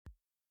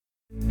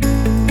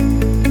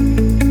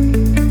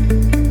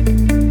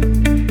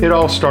It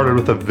all started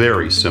with a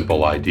very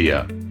simple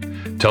idea.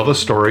 Tell the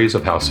stories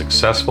of how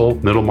successful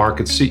middle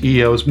market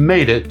CEOs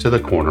made it to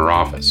the corner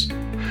office.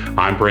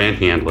 I'm Brant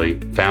Handley,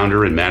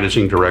 founder and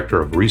managing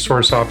director of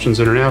Resource Options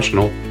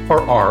International,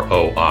 or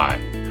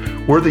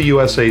ROI. We're the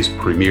USA's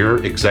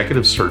premier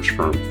executive search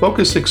firm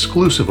focused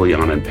exclusively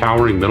on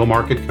empowering middle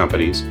market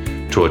companies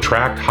to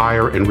attract,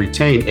 hire, and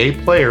retain A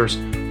players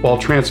while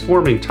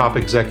transforming top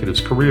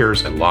executives'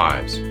 careers and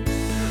lives.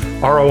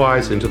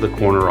 ROI's Into the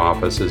Corner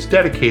office is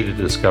dedicated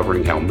to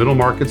discovering how middle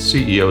market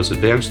CEOs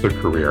advance their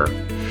career,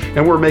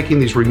 and we're making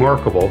these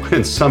remarkable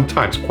and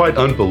sometimes quite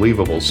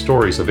unbelievable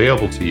stories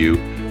available to you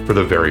for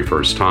the very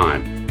first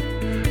time.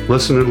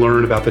 Listen and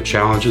learn about the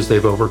challenges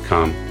they've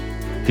overcome,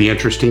 the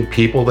interesting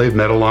people they've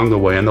met along the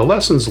way, and the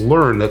lessons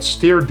learned that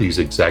steered these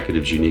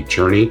executives' unique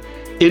journey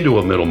into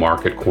a middle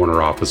market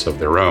corner office of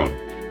their own.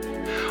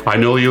 I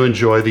know you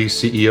enjoy these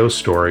CEO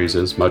stories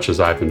as much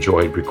as I've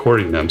enjoyed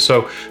recording them,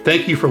 so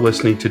thank you for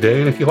listening today.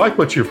 And if you like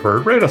what you've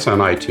heard, rate us on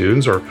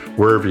iTunes or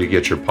wherever you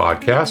get your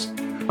podcasts.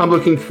 I'm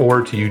looking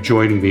forward to you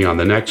joining me on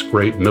the next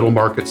great middle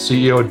market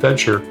CEO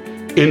adventure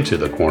into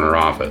the corner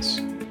office.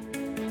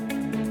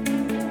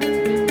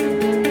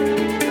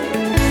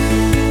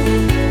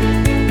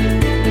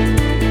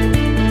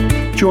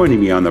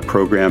 Joining me on the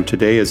program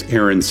today is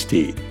Aaron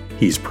Steed.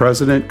 He's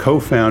president,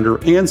 co-founder,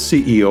 and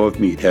CEO of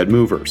Meathead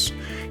Movers.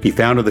 He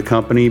founded the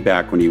company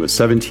back when he was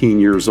 17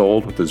 years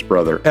old with his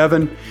brother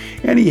Evan,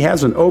 and he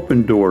has an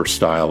open-door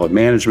style of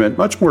management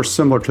much more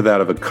similar to that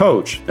of a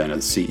coach than a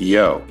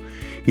CEO.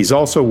 He's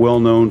also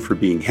well known for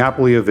being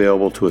happily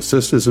available to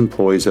assist his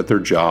employees at their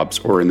jobs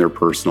or in their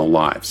personal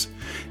lives.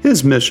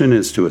 His mission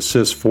is to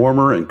assist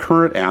former and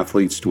current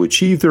athletes to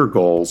achieve their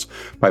goals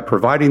by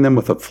providing them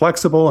with a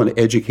flexible and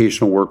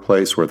educational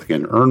workplace where they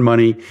can earn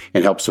money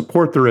and help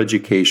support their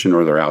education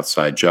or their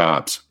outside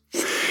jobs.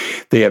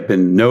 They have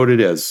been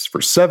noted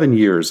for 7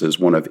 years as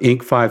one of Inc.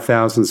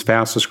 5000's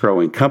fastest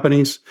growing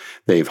companies.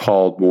 They've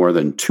hauled more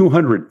than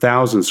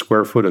 200,000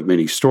 square foot of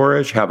mini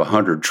storage, have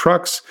 100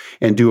 trucks,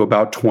 and do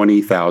about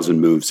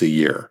 20,000 moves a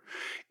year.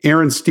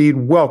 Aaron Steed,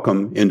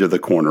 welcome into the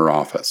corner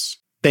office.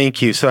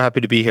 Thank you. So happy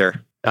to be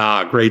here.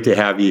 Great to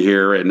have you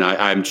here. And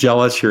I'm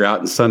jealous you're out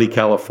in sunny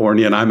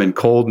California and I'm in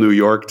cold New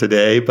York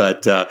today,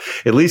 but at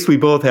least we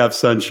both have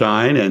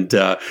sunshine and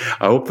I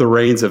hope the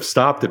rains have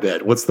stopped a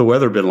bit. What's the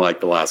weather been like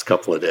the last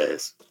couple of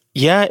days?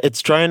 Yeah,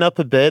 it's drying up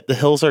a bit. The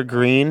hills are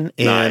green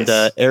and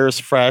air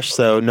is fresh,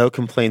 so no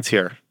complaints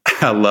here.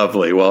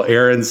 Lovely. Well,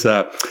 Aaron's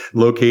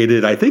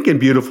located, I think, in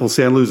beautiful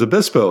San Luis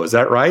Obispo. Is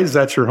that right? Is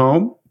that your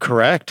home?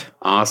 Correct.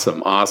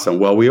 Awesome.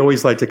 Well, we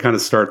always like to kind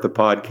of start the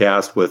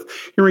podcast with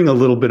hearing a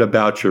little bit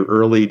about your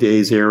early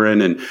days,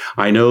 Aaron. And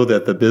I know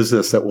that the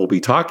business that we'll be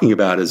talking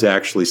about is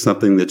actually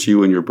something that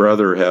you and your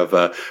brother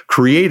have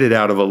created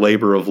out of a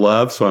labor of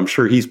love. So I'm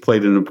sure he's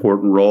played an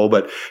important role.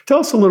 But tell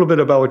us a little bit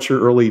about what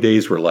your early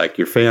days were like,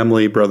 your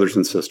family, brothers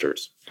and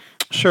sisters.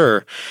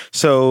 Sure.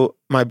 So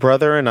my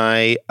brother and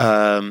I,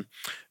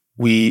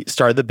 we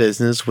started the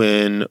business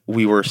when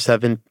we were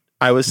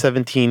I was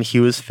 17, he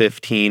was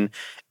 15,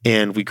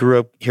 and we grew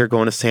up here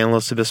going to San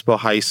Luis Obispo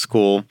High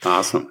School.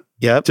 Awesome.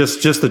 Yep.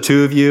 Just the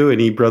two of you?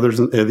 Any brothers?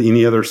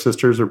 Any other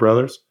sisters or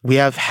brothers? We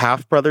have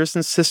half brothers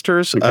and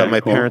sisters. Okay, my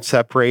cool. parents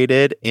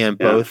separated and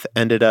both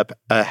ended up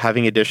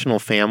having additional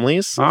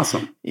families.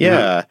 Awesome.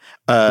 Yeah.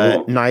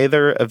 Cool.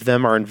 Neither of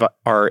them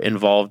are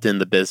involved in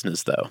the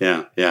business, though.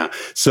 Yeah.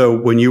 So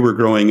when you were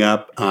growing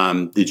up,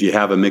 did you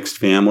have a mixed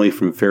family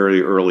from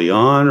fairly early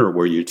on, or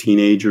were you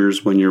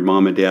teenagers when your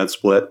mom and dad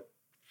split?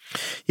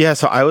 Yeah,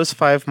 so I was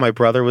 5, my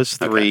brother was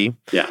 3. Okay.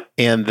 Yeah.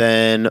 And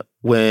then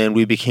when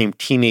we became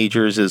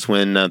teenagers is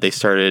when they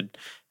started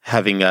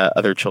having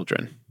other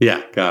children.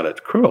 Yeah, got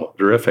it. Cool.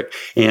 Terrific.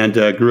 And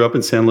grew up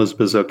in San Luis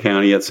Obispo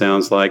County, it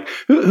sounds like.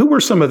 Who were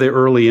some of the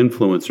early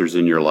influencers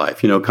in your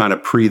life, kind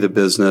of pre the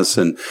business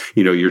and,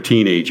 your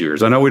teenage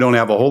years? I know we don't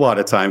have a whole lot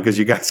of time because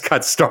you guys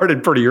got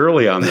started pretty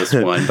early on this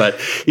one, but,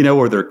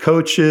 were there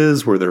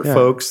coaches, were there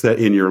folks that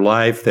in your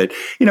life that,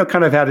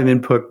 kind of had an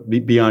input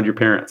beyond your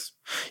parents?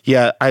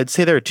 Yeah, I'd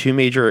say there are 2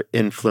 major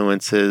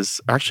influences,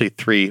 actually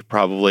 3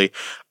 probably.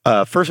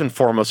 First and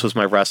foremost was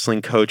my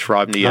wrestling coach,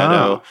 Rob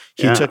Nieto.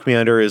 He took me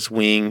under his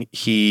wing.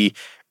 He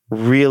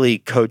really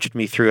coached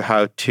me through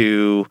how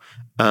to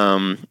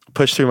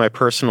push through my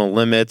personal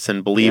limits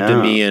and believed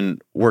in me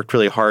and worked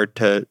really hard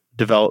to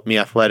develop me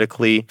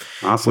athletically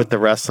with the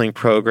wrestling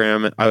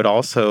program. I would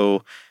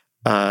also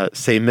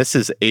say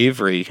Mrs.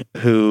 Avery,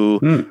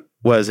 who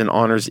was an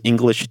honors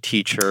English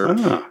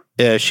teacher.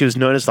 She was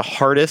known as the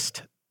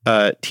hardest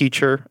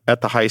teacher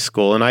at the high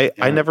school. And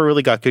I never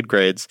really got good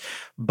grades,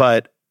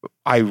 but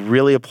I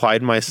really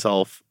applied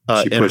myself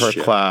in her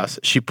class.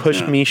 She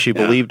pushed me, she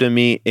believed in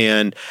me,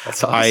 and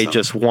That's awesome. I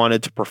just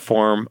wanted to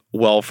perform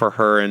well for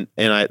her. And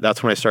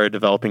that's when I started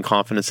developing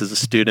confidence as a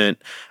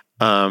student,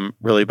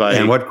 really by...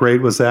 And what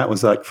grade was that?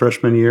 Was that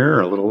freshman year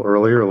or a little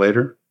earlier or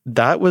later?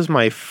 That was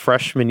my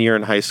freshman year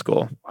in high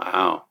school.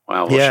 Wow.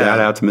 Well, shout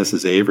out to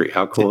Mrs. Avery.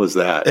 How cool is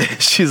that?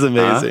 She's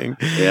amazing.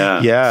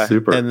 Yeah.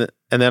 Super.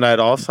 And then I'd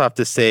also have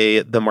to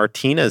say the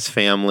Martinez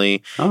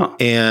family.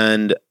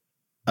 And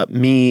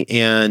me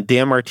and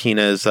Dan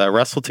Martinez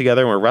wrestled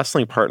together, and we're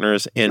wrestling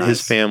partners, and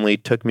his family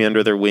took me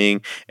under their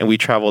wing, and we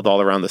traveled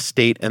all around the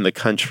state and the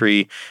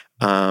country,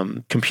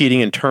 competing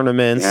in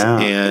tournaments,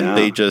 and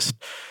they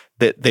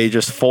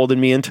just folded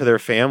me into their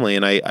family,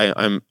 and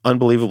I'm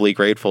unbelievably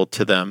grateful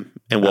to them,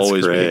 and will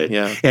always be.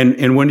 Yeah.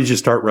 And when did you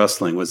start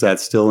wrestling? Was that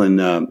still in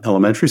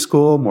elementary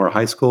school, more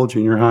high school,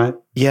 junior high?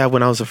 Yeah,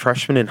 when I was a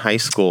freshman in high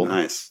school.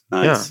 Nice.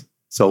 Yeah.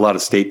 So a lot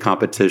of state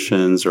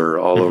competitions or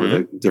all over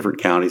the different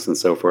counties and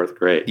so forth.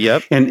 Great.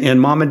 Yep. And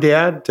mom and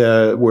dad,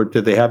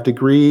 did they have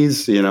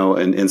degrees? And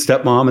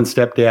stepmom and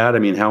stepdad. I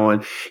mean, how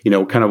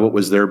kind of what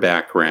was their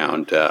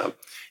background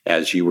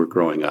as you were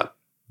growing up?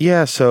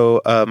 Yeah.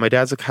 So my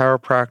dad's a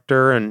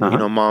chiropractor, and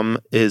mom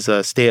is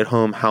a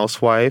stay-at-home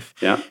housewife.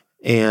 Yeah.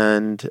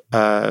 And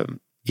I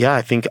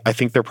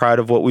think they're proud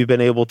of what we've been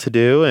able to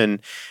do, and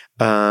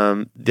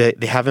they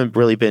haven't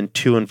really been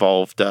too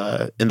involved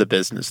in the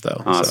business,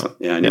 though. Awesome.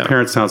 So, and your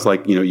parents, sounds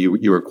like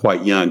you were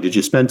quite young. Did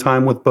you spend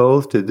time with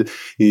both? Did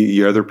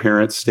your other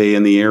parents stay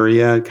in the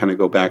area, kind of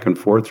go back and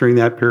forth during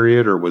that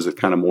period, or was it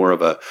kind of more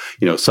of a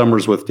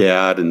summers with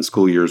dad and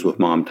school years with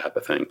mom type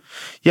of thing?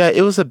 Yeah,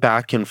 it was a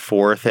back and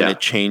forth, and it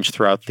changed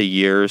throughout the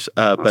years.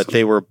 Awesome. But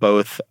they were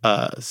both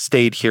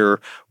stayed here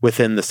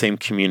within the same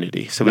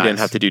community, so we didn't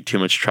have to do too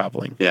much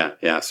traveling. Yeah.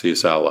 So you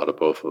saw a lot of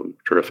both of them.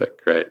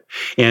 Terrific, great.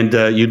 And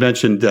you mentioned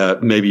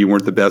maybe you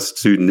weren't the best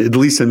student, at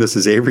least in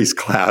Mrs. Avery's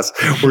class.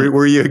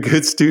 Were you a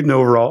good student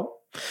overall?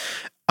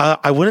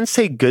 I wouldn't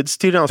say good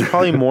student. I was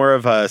probably more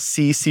of a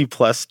C+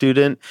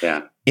 student.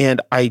 Yeah.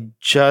 And I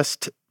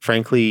just,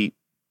 frankly,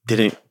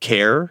 didn't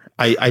care.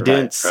 I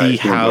didn't see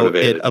how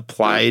it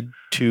applied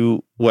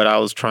to what I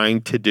was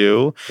trying to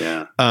do.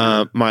 Yeah.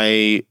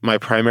 My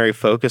primary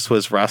focus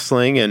was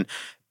wrestling, and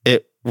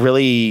it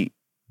really,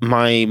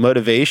 my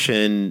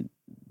motivation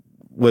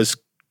was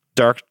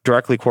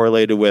directly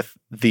correlated with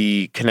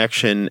the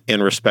connection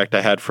and respect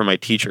I had for my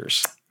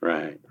teachers.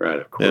 Right,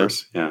 of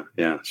course.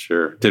 Yeah,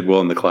 sure. Did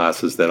well in the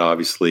classes that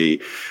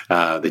obviously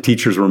the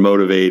teachers were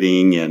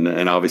motivating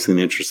and obviously an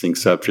interesting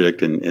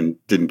subject, and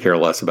didn't care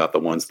less about the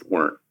ones that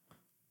weren't.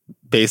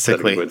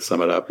 Basically. That would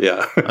sum it up,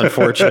 yeah.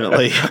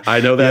 Unfortunately. I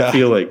know that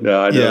feeling.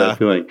 No, I know that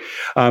feeling.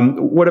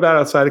 What about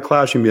outside of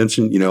class? You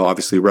mentioned,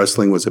 obviously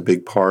wrestling was a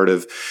big part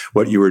of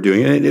what you were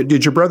doing. And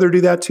did your brother do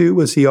that too?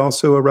 Was he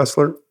also a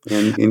wrestler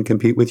and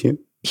compete with you?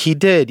 He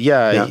did,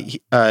 yeah.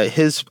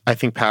 His, I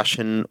think,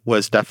 passion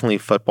was definitely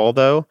football,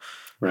 though.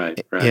 Right.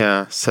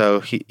 Yeah, so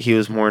he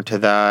was more into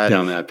that.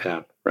 Down that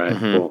path, right.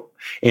 Cool.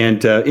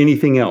 And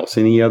anything else?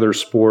 Any other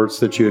sports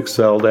that you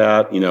excelled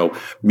at?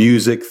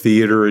 Music,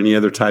 theater, any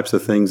other types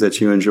of things that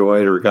you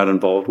enjoyed or got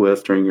involved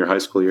with during your high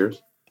school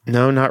years?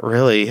 No, not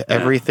really. Yeah.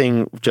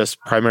 Everything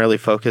just primarily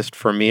focused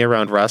for me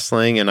around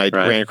wrestling, and I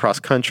ran across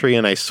country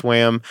and I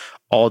swam,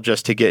 all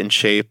just to get in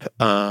shape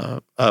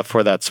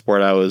for that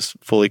sport. I was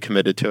fully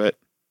committed to it.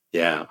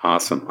 Yeah,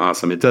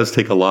 awesome. It does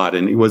take a lot.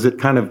 And was it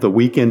kind of the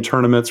weekend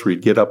tournaments where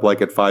you'd get up like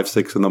at 5,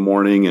 6 in the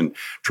morning and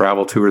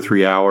travel 2 or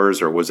 3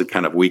 hours, or was it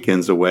kind of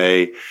weekends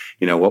away?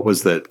 What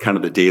was the kind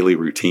of the daily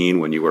routine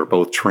when you were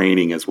both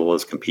training as well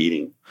as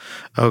competing?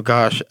 Oh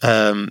gosh,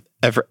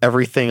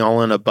 everything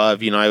all and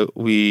above.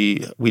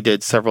 We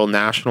did several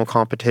national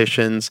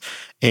competitions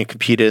and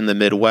competed in the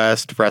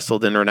Midwest,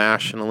 wrestled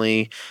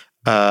internationally.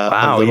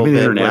 Wow, even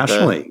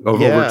internationally,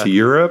 over to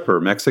Europe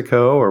or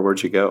Mexico, or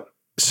where'd you go?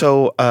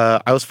 So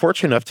I was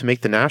fortunate enough to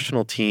make the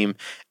national team,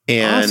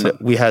 and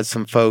we had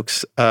some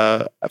folks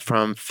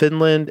from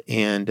Finland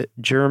and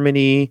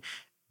Germany,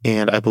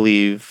 and I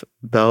believe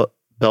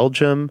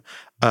Belgium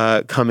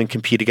come and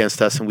compete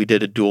against us, and we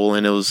did a duel,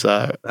 and it was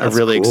a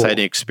really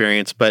exciting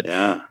experience. But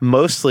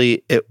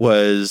mostly it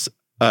was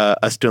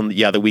us doing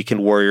the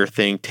weekend warrior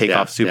thing, take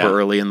off super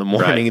early in the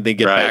morning and then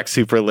get back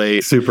super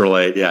late.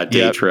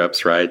 Day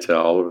trips, right,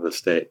 all over the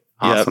state.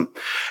 Awesome.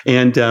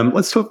 Yep. And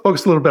let's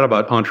focus a little bit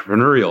about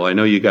entrepreneurial. I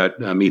know you got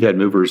Meathead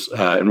Movers,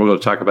 and we're going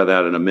to talk about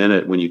that in a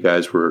minute when you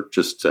guys were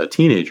just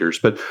teenagers.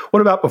 But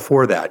what about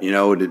before that?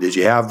 Did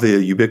you have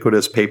the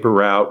ubiquitous paper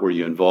route? Were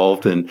you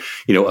involved in,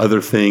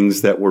 other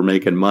things that were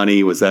making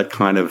money? Was that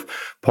kind of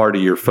part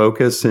of your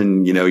focus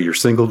in, your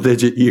single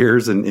digit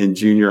years in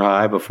junior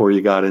high before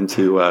you got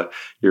into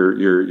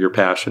your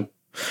passion?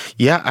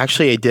 Yeah,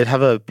 actually, I did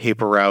have a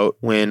paper route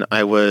when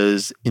I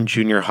was in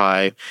junior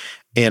high.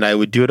 And I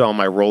would do it on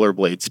my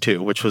rollerblades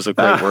too, which was a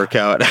great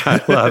workout. I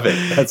love it.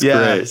 That's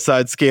great. So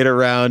I'd skate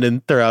around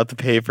and throw out the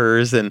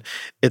papers. And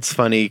it's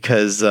funny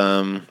because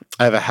I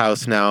have a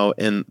house now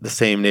in the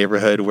same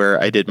neighborhood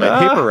where I did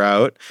my paper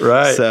route.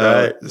 Right.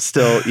 So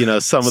still,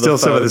 some of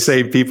the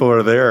same people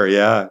are there.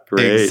 Yeah.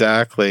 Great.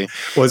 Exactly.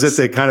 Was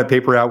it the kind of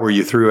paper route where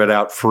you threw it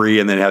out free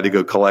and then had to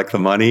go collect the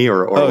money,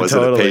 or was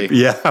it a paper?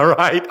 Yeah.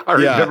 Right. I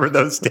remember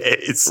those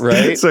days.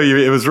 Right. So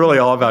it was really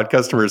all about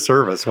customer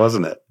service,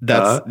 wasn't it?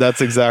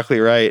 That's exactly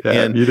right.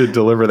 Yeah, and you didn't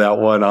deliver that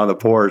one on the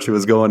porch. It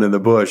was going in the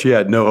bush. You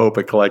had no hope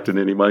of collecting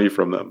any money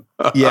from them.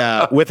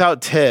 Yeah.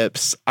 Without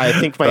tips, I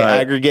think my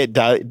aggregate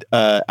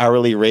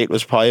hourly rate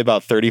was probably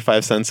about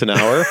 35 cents an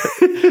hour.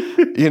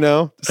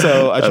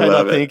 So I try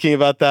not thinking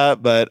about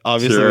that, but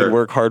obviously we'd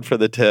work hard for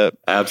the tip.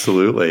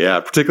 Absolutely. Yeah.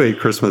 Particularly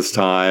at Christmas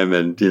time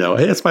and,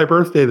 hey, it's my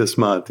birthday this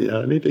month.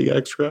 Anything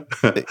extra?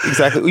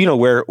 Exactly.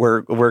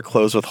 Wear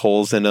clothes with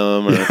holes in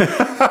them. Or,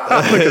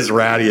 look as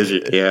ratty as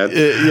you can.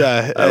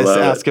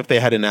 Ask if they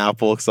had an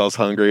apple because I was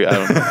hungry. I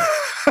don't know.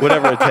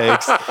 Whatever it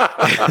takes.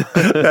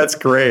 That's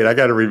great. I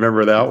got to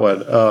remember that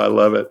one. Oh, I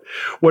love it.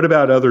 What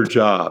about other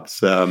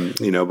jobs?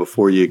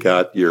 Before you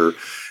got your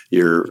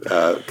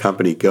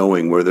company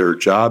going, were there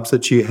jobs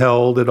that you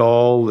held at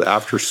all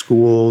after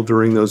school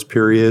during those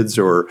periods,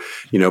 or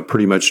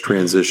pretty much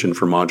transition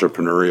from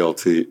entrepreneurial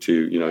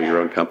to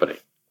your own company?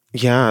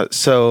 Yeah,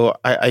 so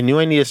I knew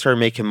I needed to start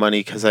making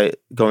money because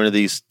going to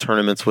these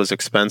tournaments was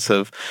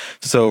expensive.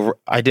 So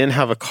I didn't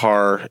have a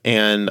car,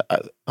 and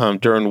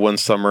during one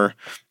summer,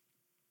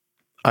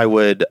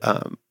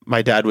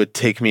 my dad would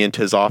take me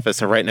into his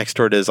office, and right next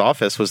door to his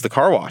office was the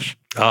car wash.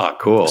 Ah,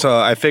 cool. So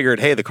I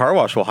figured, hey, the car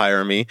wash will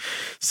hire me.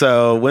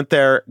 So went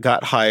there,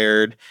 got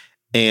hired,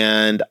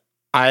 and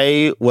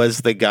I was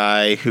the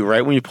guy who,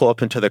 right when you pull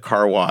up into the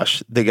car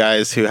wash, the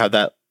guys who have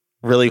that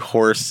really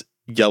hoarse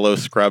yellow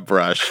scrub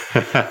brush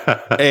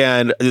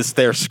and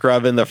they're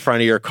scrubbing the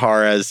front of your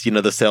car as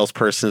the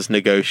salesperson is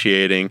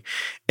negotiating,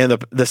 and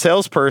the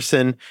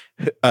salesperson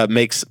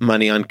makes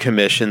money on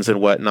commissions and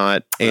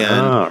whatnot,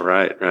 and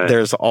right.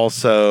 There's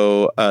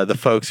also the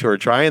folks who are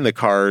drying the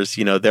cars,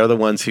 they're the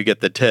ones who get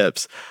the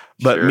tips,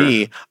 but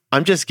me,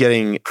 I'm just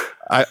getting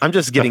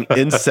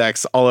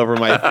insects all over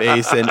my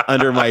face and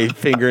under my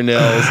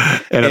fingernails,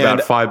 and about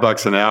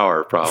 $5 an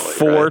hour, probably.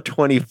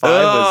 $4.25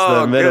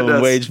 was the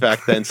minimum wage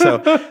back then.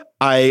 So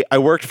I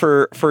worked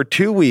for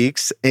 2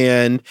 weeks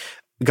and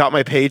got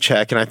my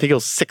paycheck, and I think it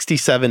was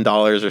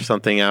 $67 or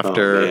something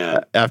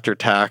after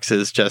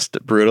taxes.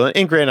 Just brutal.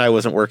 And granted, I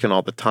wasn't working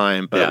all the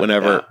time, but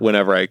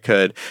whenever I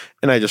could,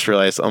 and I just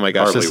realized, oh my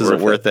gosh, hardly this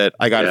isn't worth it.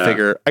 I got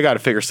to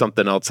figure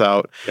something else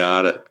out.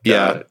 Got it.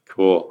 Got it.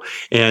 Cool.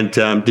 And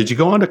did you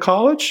go on to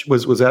college?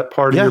 Was that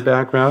part of your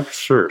background?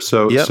 Sure.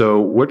 So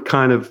what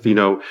kind of,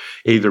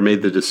 either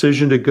made the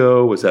decision to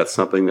go? Was that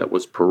something that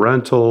was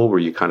parental? Were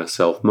you kind of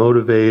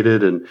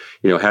self-motivated? And,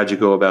 how'd you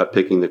go about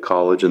picking the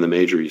college and the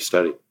major you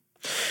studied?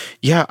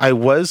 Yeah, I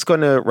was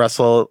going to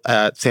wrestle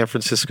at San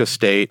Francisco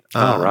State.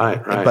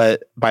 Right.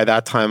 But by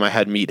that time I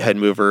had Meathead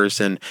Movers,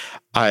 and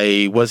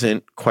I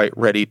wasn't quite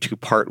ready to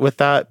part with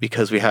that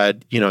because we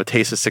had, a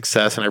taste of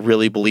success, and I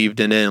really believed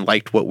in it and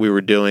liked what we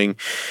were doing.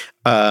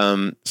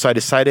 So I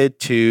decided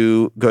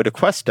to go to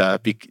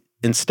Cuesta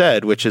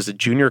instead, which is a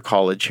junior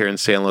college here in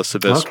San Luis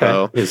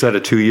Obispo. Okay. Is that a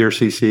 2-year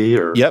CC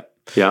or? Yep.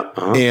 Yeah.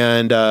 Uh-huh.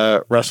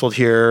 And wrestled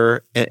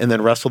here and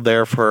then wrestled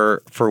there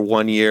for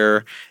 1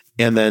 year.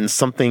 And then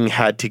something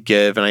had to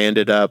give, and I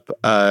ended up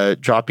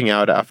dropping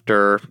out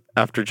after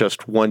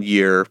just 1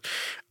 year.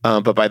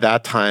 But by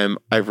that time,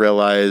 I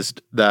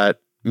realized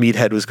that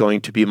Meathead was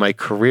going to be my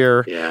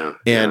career.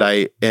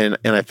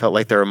 I felt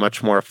like there were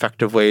much more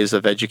effective ways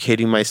of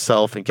educating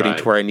myself and getting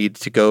to where I needed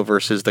to go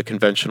versus the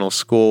conventional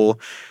school.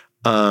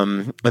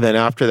 And then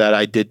after that,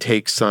 I did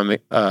take some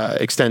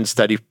extended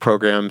study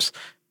programs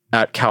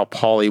at Cal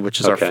Poly, which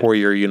is our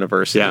 4-year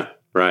university. Yeah.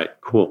 Right.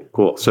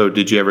 Cool. So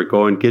did you ever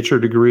go and get your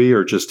degree,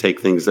 or just take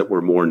things that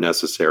were more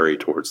necessary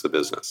towards the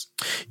business?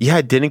 Yeah,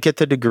 I didn't get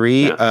the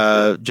degree.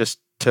 Just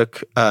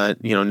took,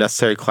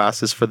 necessary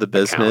classes for the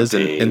business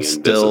and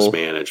still business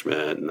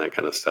management and that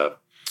kind of stuff.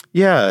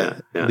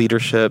 Yeah.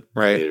 Leadership,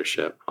 right?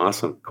 Leadership.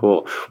 Awesome.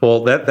 Cool.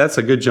 Well, that's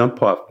a good jump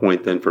off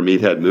point then for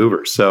Meathead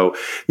Movers. So,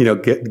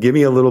 give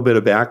me a little bit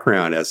of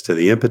background as to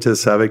the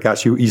impetus of it.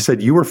 Gosh, you said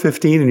you were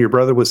 15 and your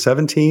brother was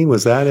 17.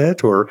 Was that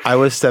it? Or I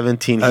was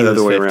 17, he was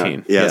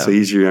 15. Yeah, so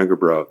he's your younger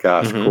bro.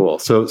 Gosh, cool.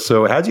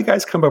 So how'd you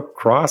guys come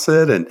across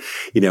it? And,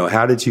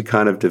 how did you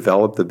kind of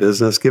develop the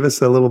business? Give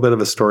us a little bit of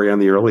a story on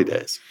the early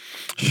days.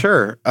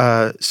 Sure.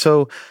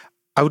 So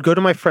I would go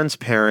to my friends'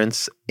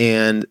 parents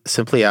and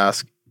simply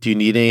ask, do you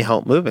need any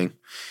help moving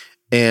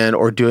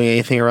or doing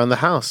anything around the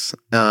house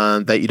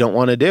that you don't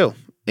want to do?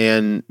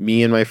 And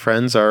me and my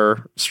friends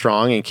are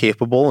strong and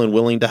capable and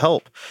willing to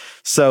help.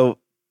 So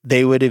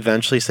they would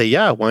eventually say,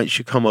 yeah, why don't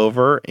you come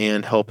over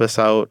and help us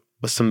out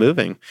with some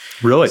moving?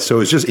 Really? So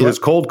it was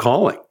cold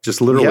calling,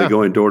 just literally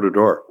going door to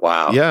door.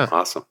 Wow. Yeah.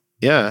 Awesome.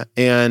 Yeah.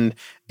 And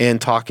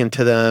talking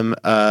to them,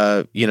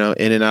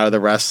 in and out of the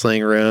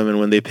wrestling room, and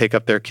when they pick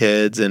up their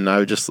kids, and I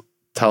would just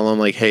tell them,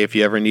 like, hey, if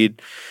you ever need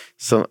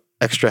some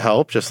extra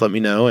help, just let me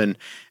know.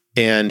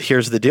 And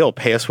here's the deal: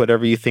 pay us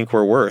whatever you think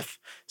we're worth.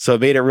 So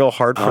it made it real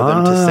hard for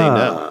them to say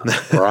no.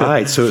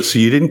 Right. So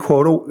you didn't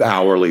quote an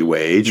hourly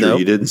wage, or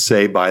you didn't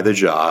say by the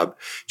job,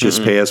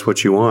 just pay us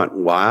what you want.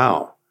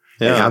 Wow.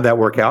 Yeah. And how'd that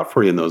work out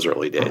for you in those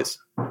early days?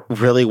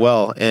 Really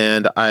well.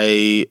 And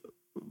I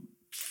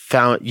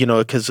found,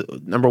 because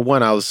number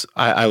one,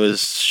 I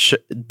was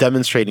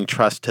demonstrating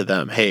trust to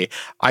them. Hey,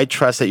 I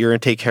trust that you're going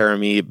to take care of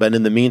me, but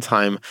in the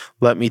meantime,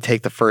 let me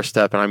take the first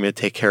step, and I'm going to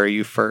take care of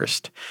you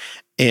first.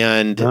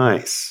 And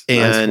nice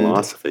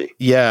philosophy.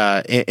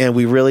 Yeah, and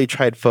we really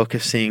tried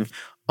focusing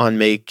on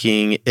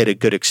making it a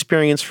good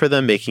experience for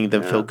them, making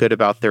them feel good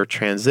about their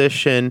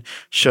transition,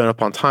 showing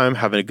up on time,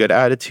 having a good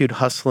attitude,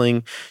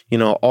 hustling,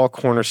 all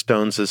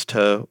cornerstones as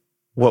to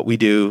what we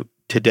do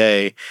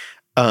today.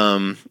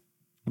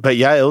 But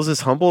yeah, it was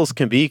as humble as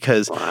can be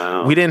because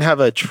we didn't have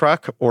a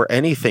truck or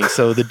anything.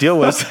 So the deal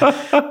was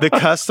the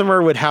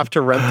customer would have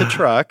to rent the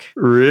truck.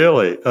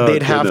 Really? Oh,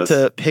 they'd have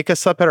to pick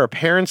us up at our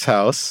parents'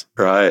 house.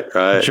 Right.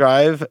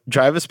 Drive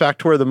us back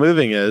to where the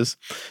moving is.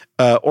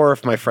 Or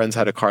if my friends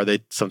had a car,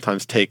 they'd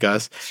sometimes take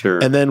us. Sure.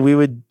 And then we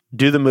would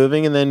do the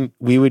moving and then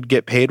we would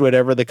get paid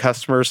whatever the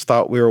customers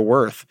thought we were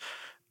worth.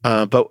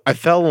 But I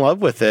fell in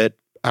love with it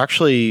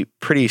actually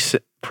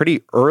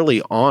pretty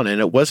early on, and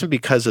it wasn't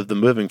because of the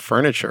moving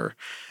furniture.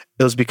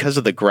 It was because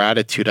of the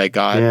gratitude I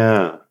got.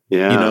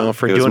 Yeah.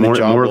 For doing a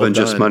job more well than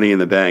done. just money in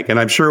the bank, and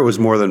I'm sure it was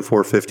more than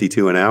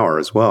 $4.52 an hour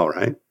as well,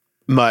 right?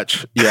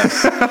 Much,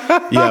 yes.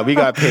 Yeah, we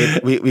got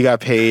paid. We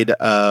got paid.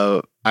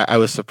 I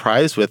was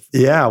surprised with.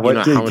 Yeah,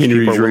 can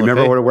you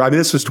remember what? I mean,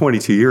 this was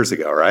 22 years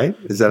ago, right?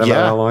 Is that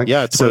about how long?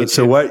 Yeah.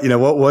 So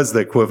what was the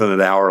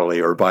equivalent hourly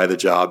or by the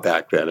job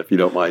back then, if you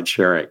don't mind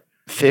sharing?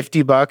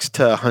 $50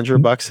 to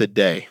 $100 a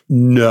day.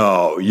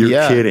 No,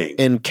 you're kidding.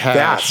 In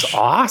cash. That's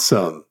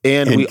awesome.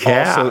 And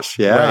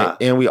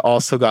we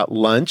also got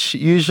lunch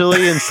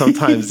usually, and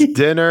sometimes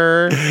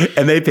dinner.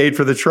 And they paid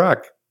for the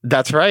truck.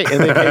 That's right.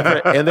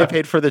 And they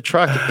paid for the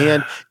truck.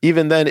 And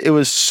even then it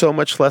was so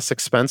much less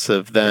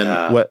expensive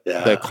than what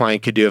the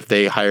client could do if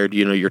they hired,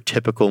 your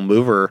typical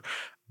mover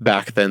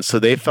back then. So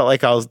they felt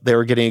like they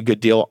were getting a good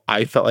deal.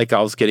 I felt like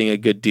I was getting a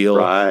good deal.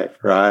 Right.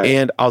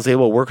 And I was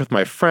able to work with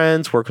my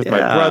friends, work with my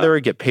brother,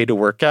 get paid to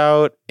work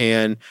out,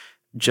 and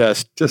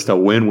just a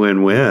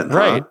win-win-win.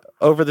 Right. Huh?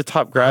 Over the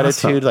top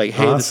gratitude. Awesome. Like,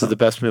 hey, this is the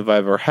best move I've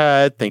ever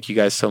had. Thank you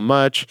guys so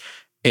much.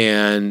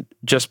 And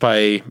just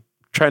by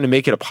trying to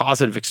make it a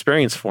positive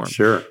experience for them.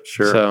 Sure.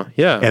 So,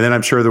 yeah. And then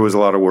I'm sure there was a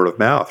lot of word of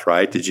mouth,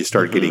 right? Did you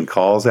start getting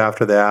calls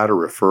after that or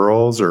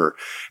referrals, or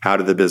how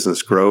did the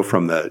business grow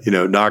from the,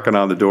 knocking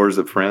on the doors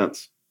of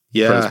friends?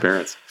 Yeah. Friends'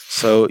 parents.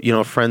 So,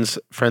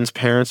 friends'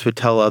 parents would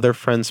tell other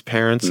friends'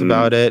 parents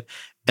about it.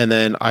 And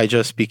then I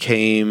just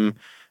became,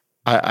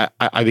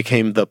 I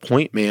became the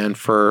point man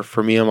for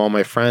me and all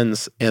my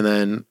friends. And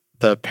then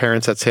the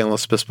parents at San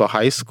Luis Obispo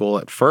High School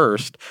at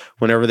first,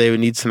 whenever they would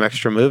need some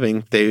extra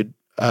moving, they would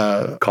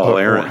call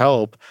Aaron or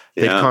help.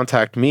 They'd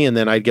contact me, and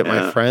then I'd get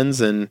my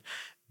friends and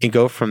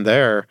go from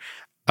there.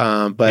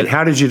 But and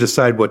how did you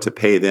decide what to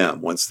pay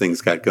them once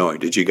things got going?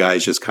 Did you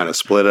guys just kind of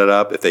split it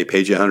up? If they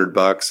paid you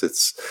 $100,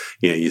 it's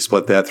you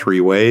split that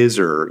three ways,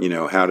 or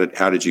how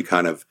did you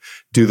kind of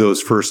do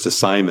those first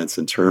assignments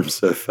in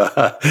terms of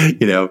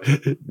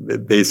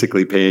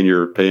basically paying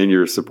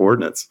your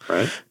subordinates,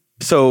 right?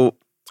 So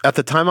at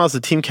the time, I was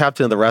the team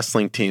captain of the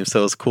wrestling team,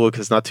 so it was cool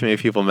because not too many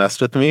people messed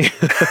with me.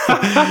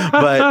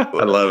 But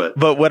I love it.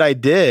 But what I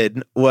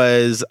did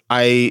was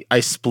I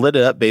split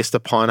it up based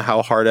upon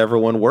how hard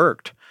everyone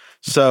worked.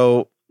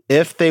 So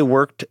if they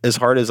worked as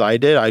hard as I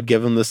did, I'd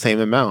give them the same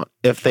amount.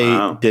 If they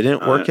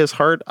didn't work as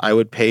hard, I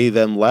would pay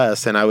them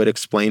less, and I would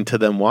explain to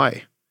them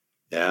why.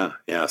 Yeah.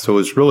 So it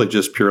was really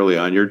just purely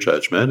on your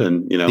judgment,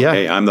 and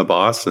hey, I'm the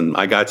boss, and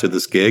I got you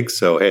this gig,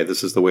 so hey,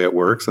 this is the way it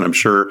works. And I'm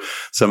sure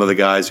some of the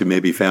guys who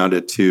maybe found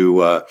it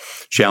too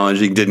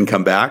challenging didn't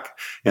come back,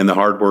 and the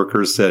hard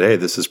workers said, "Hey,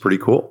 this is pretty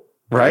cool."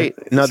 Right?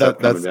 No,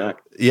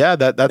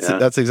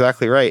 that's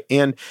exactly right.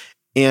 And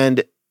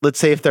let's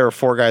say if there were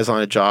 4 guys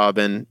on a job,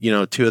 and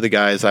 2 of the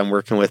guys I'm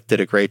working with did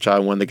a great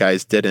job, one of the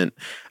guys didn't.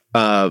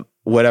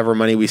 Whatever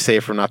money we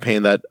save from not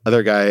paying that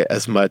other guy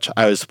as much,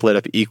 I was split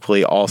up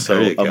equally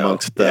also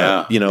amongst the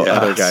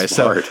other guys.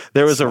 Smart. So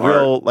there was a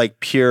real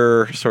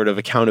pure sort of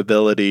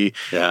accountability.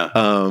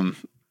 Yeah.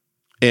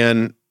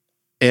 And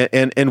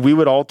we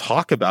would all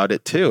talk about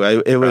it too.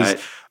 It was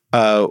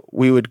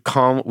we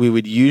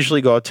would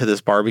usually go out to this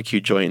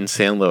barbecue joint in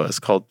San Luis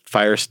called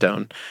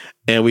Firestone.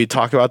 And we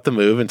talk about the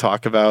move and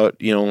talk about,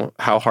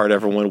 how hard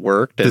everyone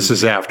worked. And this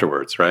is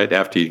afterwards, right?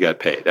 After you got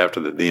paid, after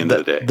the end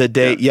of the day. The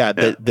day,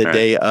 the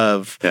day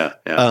of. Yeah.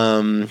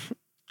 And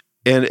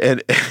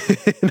it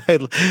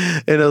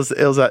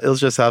was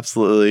just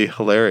absolutely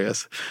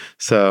hilarious.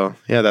 So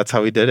yeah, that's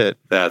how we did it.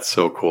 That's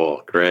so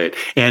cool. Great.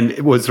 And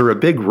was there a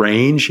big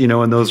range, in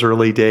those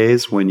early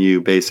days when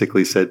you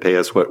basically said, pay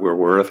us what we're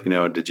worth?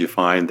 Did you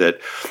find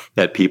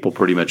that people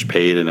pretty much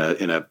paid in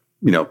a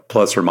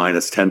plus or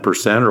minus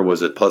 10%, or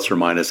was it plus or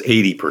minus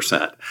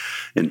 80%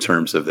 in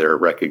terms of their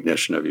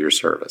recognition of your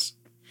service?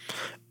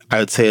 I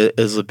would say it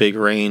is a big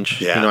range.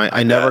 Yeah,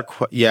 I never,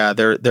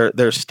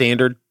 their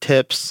standard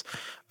tips,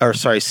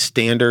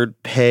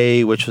 standard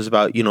pay, which was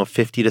about,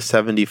 50 to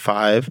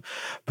 75,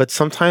 but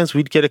sometimes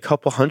we'd get a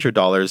couple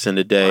 $100 in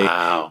a day.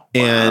 Wow.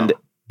 And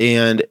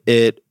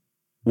it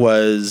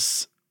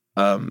was,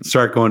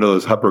 start going to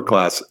those upper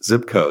class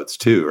zip codes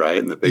too, right?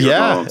 In the bigger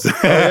homes.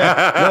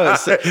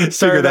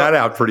 Figure that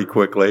out pretty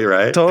quickly,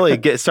 right?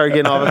 Totally. Start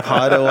getting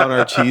avocado on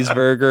our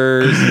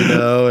cheeseburgers,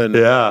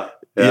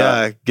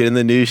 and getting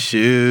the new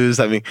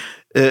shoes. I mean,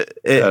 it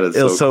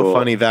was so cool.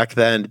 Funny back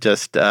then.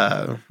 Just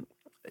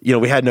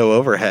we had no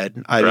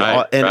overhead.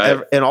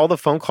 And all the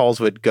phone calls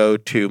would go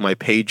to my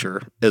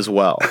pager as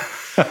well.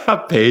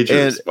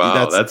 Pagers. And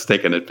wow, that's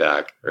taking it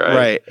back.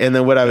 Right. And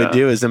then what I would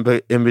do is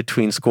in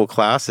between school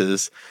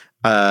classes,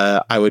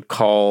 I would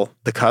call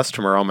the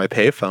customer on my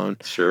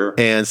payphone. Sure.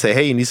 And say,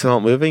 hey, you need some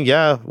help moving?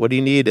 Yeah. What do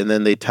you need? And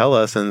then they tell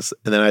us, and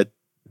then I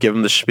give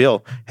them the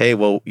spiel. Hey,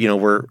 well,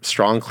 we're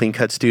strong, clean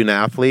cut student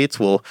athletes.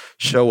 We'll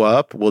show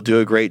up. We'll do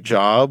a great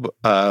job.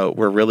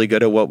 We're really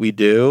good at what we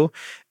do.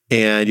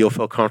 And you'll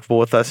feel comfortable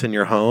with us in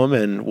your home,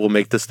 and we'll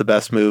make this the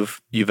best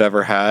move you've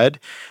ever had.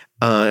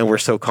 And we're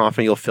so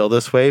confident you'll feel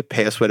this way.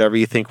 Pay us whatever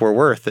you think we're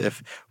worth.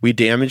 If we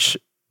damage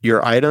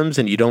your items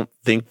and you don't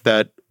think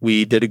that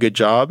we did a good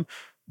job,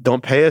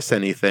 don't pay us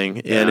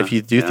anything. And if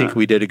you do think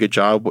we did a good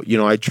job,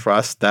 I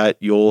trust that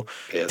you'll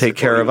take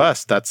care of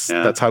us. That's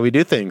how we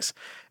do things.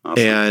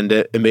 Awesome. And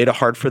it made it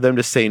hard for them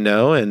to say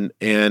no. And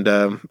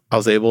we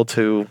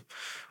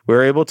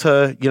were able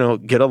to,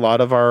 get a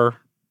lot of our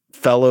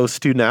fellow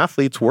student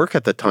athletes work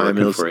at the time.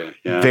 It was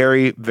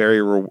very,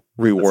 very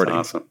rewarding.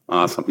 That's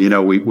awesome.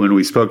 When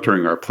we spoke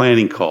during our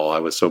planning call, I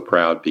was so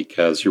proud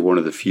because you're one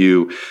of the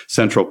few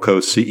Central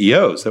Coast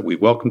CEOs that we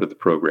welcomed to the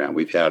program.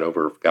 We've had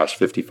over,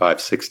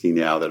 55, 60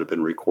 now that have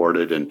been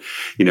recorded. And,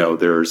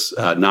 there's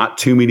not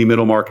too many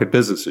middle market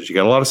businesses. You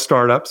got a lot of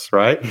startups,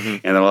 right? Mm-hmm.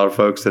 And a lot of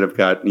folks that have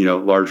got,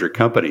 larger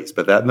companies.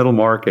 But that middle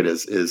market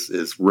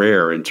is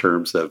rare in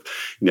terms of,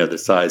 the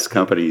size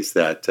companies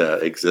that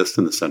exist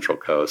in the Central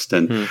Coast.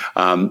 And,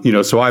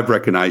 so I've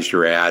recognized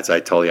your ads. I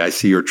tell you, I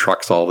see your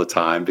trucks all the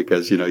time because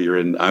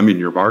I'm in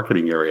your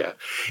marketing area,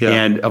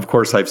 and of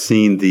course I've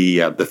seen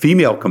the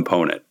female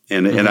component,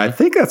 and I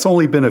think that's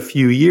only been a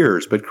few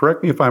years. But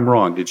correct me if I'm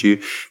wrong. Did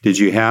you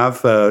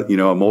have a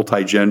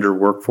multi-gender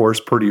workforce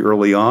pretty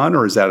early on,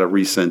 or is that a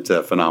recent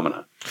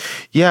phenomenon?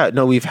 Yeah,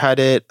 no, we've had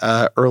it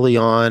early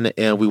on,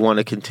 and we want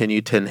to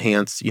continue to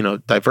enhance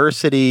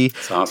diversity.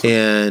 That's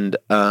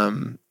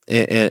awesome.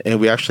 And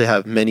we actually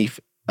have many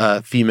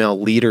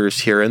female leaders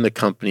here in the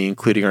company,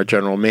 including our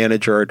general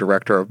manager, our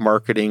director of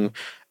marketing,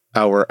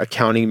 our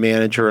accounting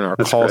manager, and our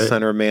call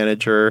center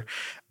manager.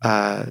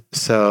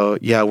 So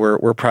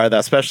we're proud of that,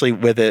 especially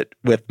with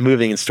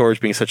moving and storage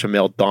being such a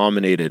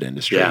male-dominated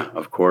industry. Yeah,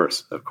 of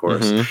course.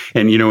 Mm-hmm.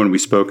 And when we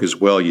spoke as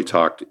well, you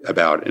talked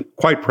about, and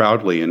quite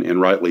proudly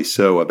and rightly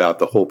so, about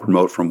the whole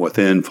promote from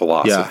within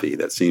philosophy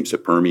that seems to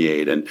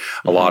permeate. And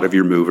a lot of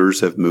your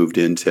movers have moved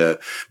into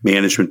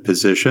management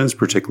positions,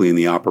 particularly in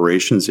the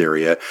operations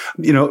area.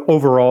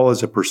 Overall,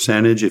 as a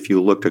percentage, if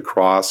you looked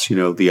across,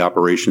 the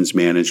operations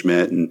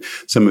management and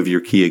some of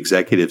your key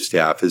executive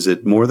staff, is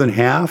it more than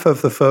half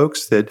of the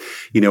folks that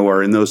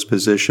are in those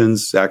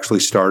positions actually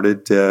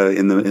started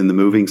in the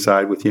moving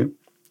side with you?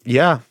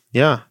 Yeah.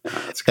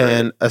 That's great.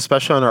 And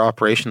especially on our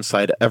operations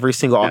side, every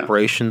single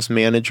operations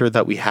manager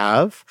that we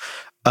have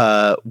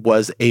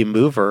was a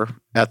mover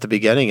at the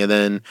beginning, and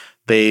then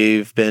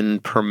they've been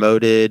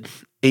promoted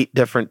 8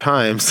 different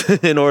times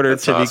in order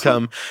to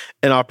become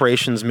an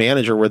operations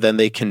manager, where then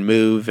they can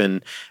move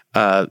and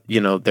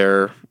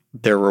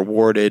they're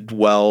rewarded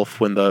well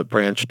when the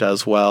branch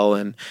does well,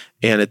 and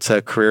it's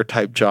a career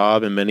type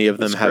job, and many of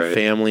them have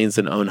families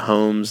and own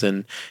homes,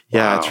 and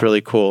it's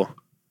really cool.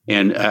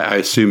 And I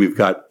assume you've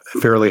got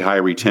fairly high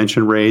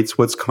retention rates.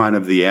 What's kind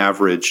of the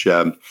average,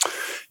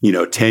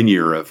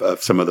 tenure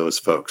of some of those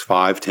folks?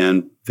 5,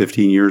 10,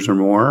 15 years or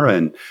more?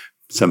 And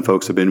some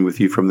folks have been with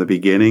you from the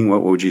beginning.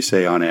 What would you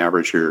say on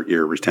average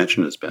your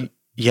retention has been?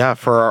 Yeah,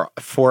 for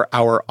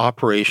our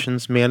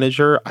operations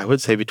manager, I would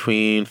say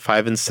between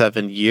 5 and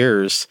 7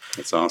 years.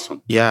 That's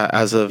awesome. Yeah,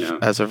 as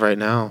of right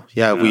now.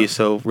 Yeah, we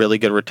really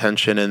good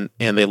retention,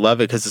 and they love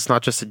it because it's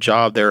not just a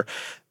job.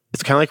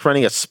 It's kind of like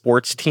running a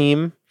sports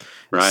team,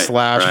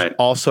 /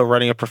 also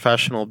running a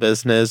professional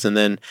business. And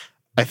then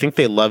I think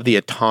they love the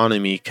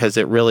autonomy because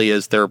it really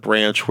is their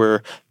branch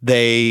where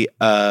they're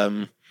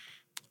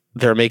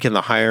making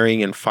the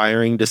hiring and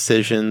firing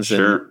decisions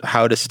and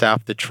how to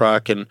staff the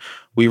truck, and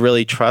we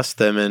really trust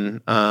them.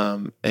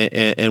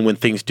 And when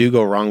things do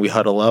go wrong, we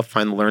huddle up,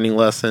 find learning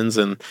lessons,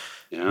 and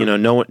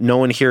no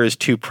one here is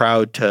too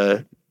proud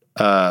to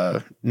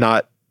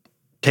not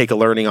take a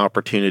learning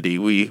opportunity.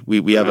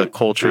 We have a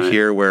culture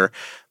here where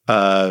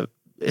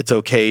it's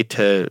okay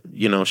to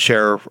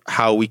share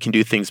how we can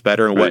do things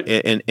better and what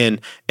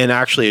and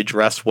actually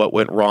address what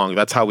went wrong.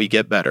 That's how we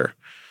get better.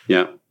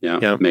 Yeah.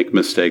 Make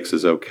mistakes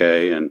is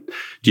okay. And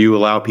do you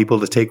allow people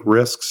to take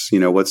risks?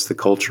 What's the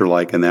culture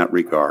like in that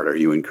regard? Are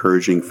you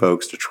encouraging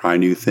folks to try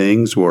new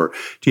things, or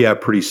do you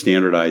have pretty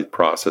standardized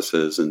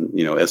processes and,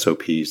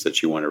 SOPs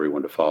that you want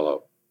everyone to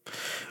follow?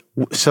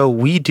 So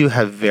we do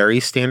have very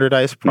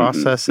standardized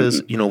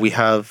processes. Mm-hmm. We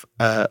have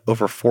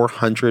over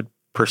 400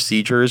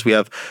 procedures. We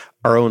have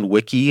our own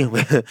wiki,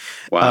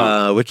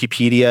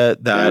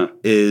 Wikipedia, that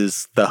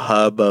is the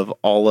hub of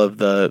all of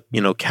the,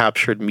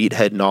 captured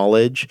meathead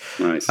knowledge.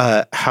 Nice.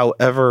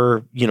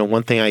 However,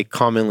 one thing I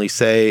commonly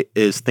say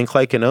is think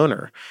like an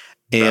owner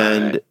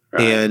and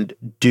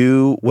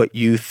do what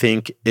you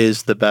think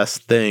is the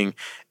best thing.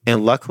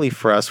 And luckily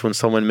for us, when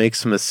someone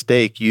makes a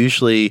mistake,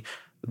 usually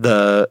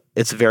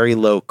it's very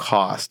low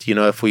cost.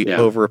 If we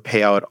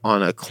overpay out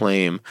on a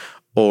claim,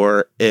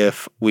 or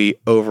if we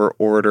over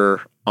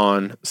order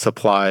on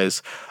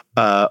supplies,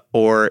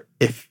 or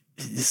if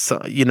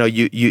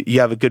you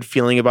have a good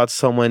feeling about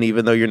someone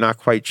even though you're not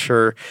quite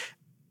sure,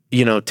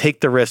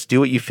 take the risk, do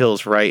what you feel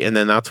is right, and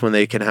then that's when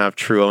they can have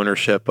true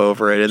ownership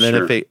over it.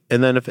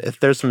 And then if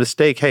there's a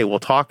mistake, hey, we'll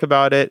talk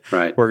about it.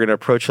 Right. We're going to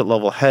approach it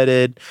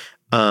level-headed.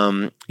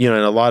 And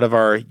a lot of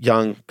our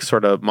young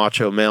sort of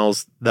macho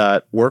males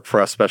that work for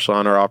us, especially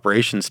on our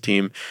operations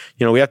team,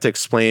 we have to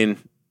explain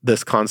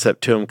this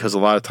concept to them because a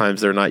lot of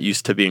times they're not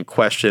used to being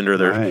questioned, or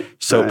they're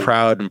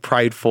proud and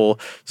prideful.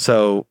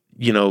 So,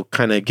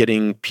 kind of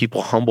getting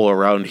people humble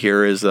around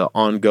here is an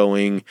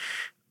ongoing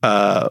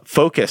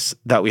focus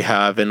that we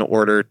have in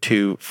order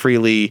to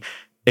freely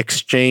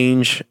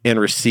exchange and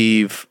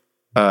receive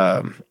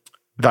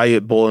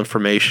valuable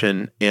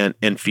information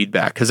and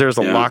feedback, because there's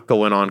a lot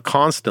going on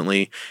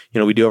constantly.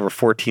 We do over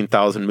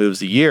 14,000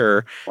 moves a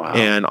year. Wow.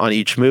 And on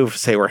each move,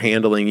 say we're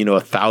handling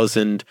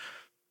 1,000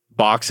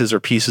 boxes or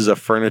pieces of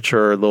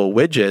furniture or little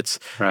widgets.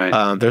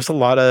 Right. There's a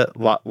lot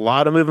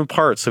of moving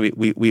parts. So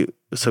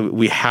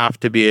we have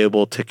to be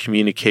able to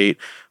communicate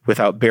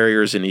without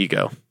barriers and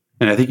ego.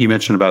 And I think you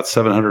mentioned about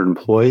 700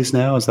 employees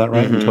now. Is that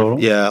right in total?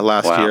 Yeah,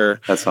 last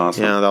year. That's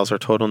awesome. Yeah, that was our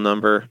total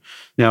number.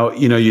 Now,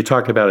 you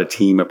talked about a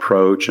team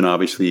approach, and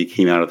obviously you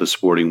came out of the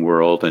sporting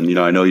world. And,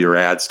 I know your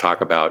ads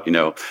talk about,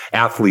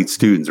 athlete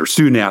students or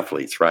student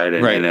athletes, right?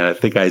 And I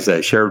think as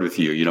I shared with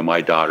you, my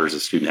daughter's a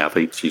student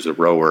athlete. She's a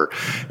rower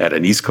at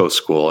an East Coast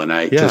school. And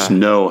I just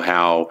know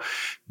how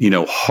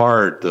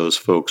hard those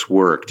folks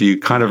work. Do you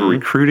kind of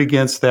recruit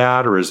against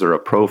that, or is there a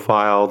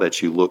profile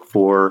that you look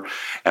for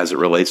as it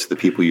relates to the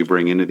people you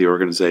bring into the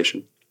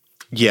organization?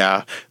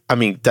 Yeah. I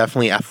mean,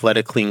 definitely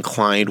athletically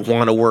inclined,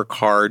 want to work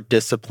hard,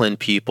 disciplined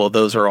people.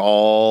 Those are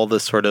all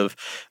the sort of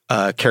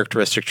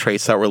characteristic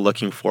traits that we're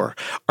looking for.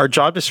 Our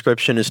job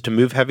description is to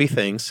move heavy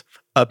things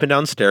up and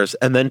down stairs,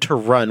 and then to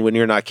run when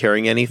you're not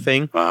carrying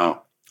anything.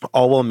 Wow.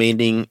 All while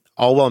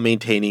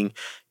maintaining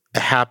a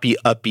happy,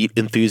 upbeat,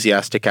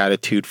 enthusiastic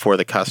attitude for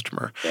the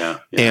customer. Yeah.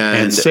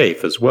 And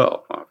safe as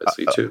well,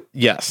 obviously, too.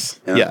 Yes.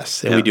 Yeah.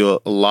 Yes. And we do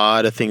a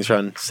lot of things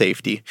around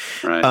safety.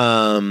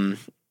 Right.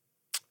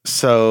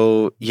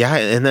 So, yeah.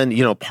 And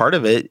then, part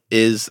of it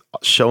is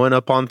showing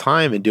up on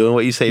time and doing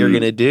what you say you're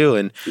going to do.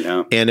 And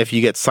if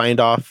you get signed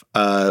off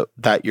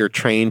that you're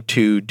trained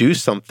to do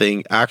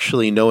something,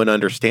 actually know and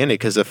understand it.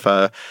 Because if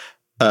a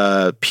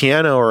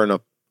piano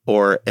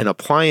or an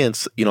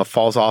appliance,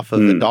 falls off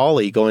of the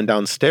dolly going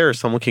downstairs,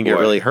 someone can get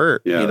really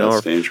hurt. Yeah, that's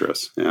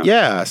dangerous. Yeah.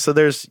 Yeah. So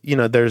there's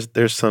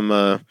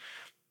some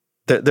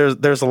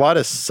there's a lot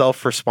of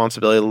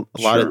self-responsibility,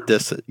 a lot of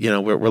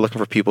we're looking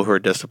for people who are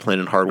disciplined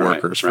and hard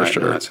workers for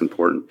sure. That's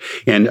important.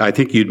 And I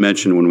think you'd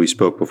mentioned when we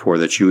spoke before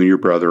that you and your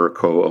brother are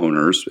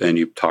co-owners, and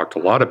you've talked a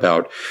lot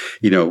about,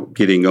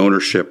 getting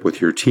ownership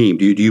with your team.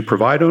 Do you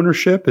provide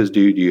ownership?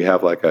 Do you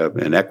have like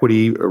an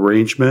equity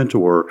arrangement,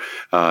 or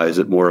is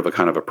it more of a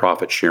kind of a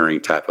profit sharing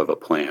type of a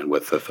plan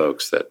with the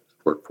folks that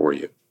work for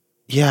you?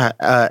 Yeah,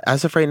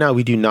 as of right now,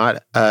 we do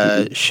not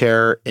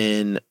share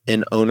in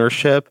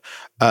ownership.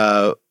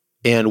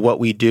 And what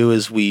we do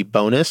is we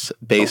bonus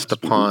based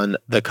upon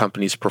the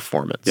company's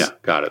performance. Yeah,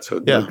 got it. So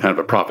kind of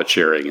a profit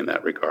sharing in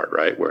that regard,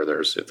 right? Where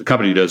if the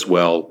company does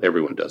well,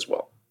 everyone does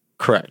well.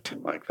 Correct.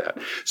 Like that.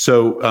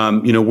 So,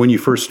 when you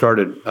first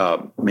started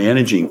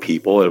managing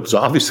people, it was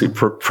obviously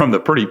from the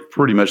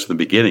pretty much the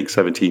beginning,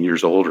 17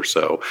 years old or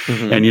so.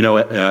 Mm-hmm. And,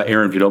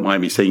 Aaron, if you don't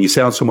mind me saying, you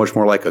sound so much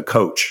more like a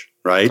coach,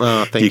 right?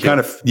 Thank you.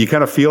 You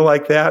kind of feel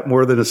like that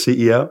more than a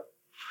CEO?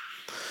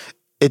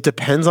 It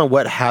depends on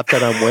what hat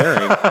that I'm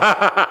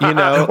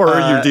wearing, or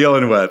you're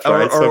dealing with,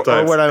 right?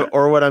 Sometimes,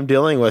 or what I'm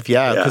dealing with.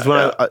 Yeah, because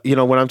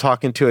when I'm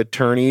talking to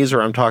attorneys,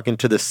 or I'm talking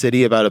to the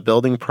city about a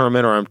building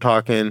permit, or I'm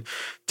talking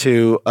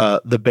to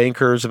the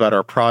bankers about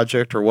our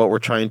project or what we're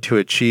trying to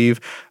achieve,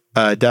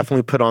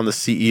 definitely put on the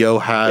CEO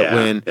hat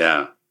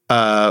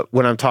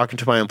when I'm talking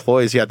to my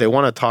employees. Yeah, they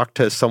want to talk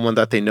to someone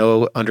that they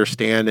know,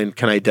 understand, and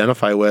can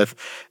identify with,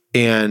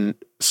 and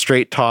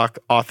straight talk,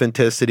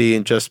 authenticity,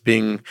 and just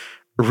being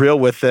real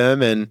with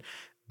them, and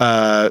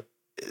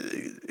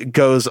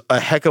goes a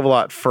heck of a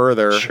lot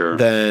further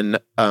than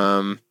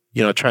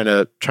trying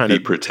to be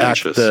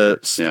pretentious,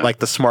 act like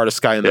the smartest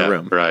guy in the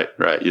room. Right.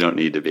 You don't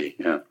need to be.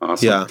 Yeah,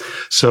 awesome. Yeah.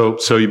 So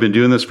you've been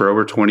doing this for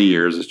over 20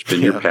 years. It's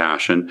been your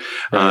passion.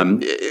 Right.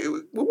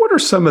 What are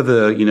some of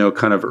the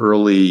kind of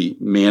early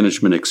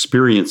management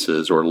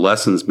experiences or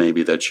lessons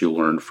maybe that you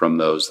learned from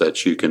those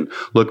that you can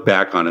look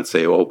back on and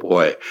say, oh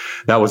boy,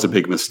 that was a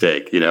big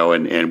mistake,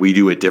 and we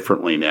do it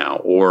differently now,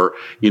 or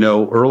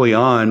early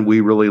on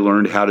we really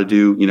learned how to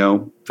do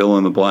fill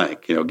in the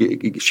blank.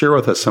 Share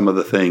with us some of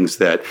the things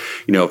that,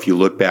 if you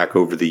look back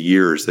over the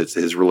years, that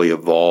has really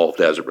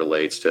evolved as it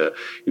relates to,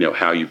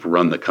 how you've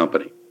run the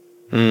company.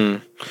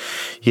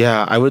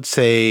 Yeah, I would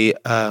say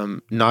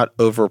not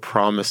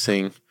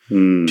over-promising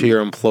to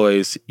your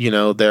employees.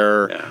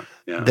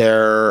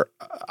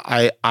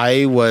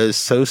 I was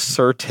so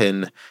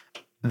certain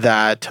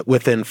that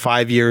within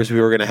 5 years we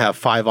were going to have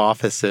 5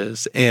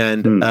 offices,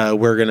 and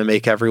we're going to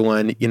make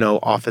everyone,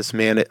 office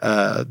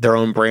their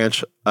own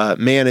branch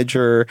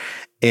manager.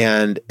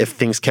 And if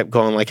things kept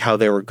going like how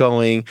they were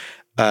going,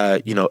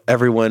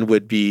 everyone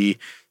would be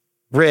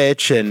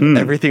rich and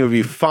everything would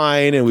be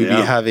fine, and we'd be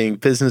having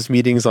business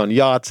meetings on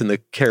yachts in the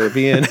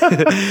Caribbean.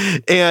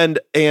 and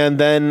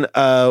then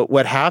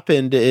what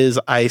happened is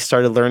I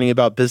started learning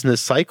about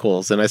business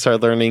cycles, and I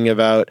started learning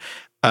about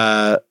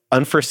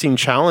unforeseen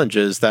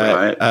challenges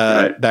that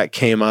that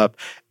came up,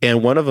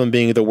 and one of them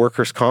being the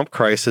workers' comp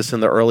crisis in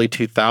the early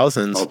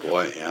 2000s. Oh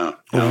boy,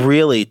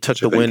 really took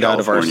the wind out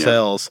of our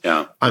sails.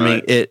 I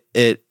mean,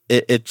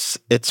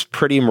 it's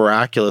pretty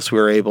miraculous we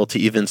were able to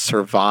even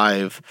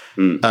survive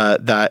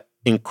that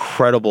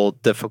incredible,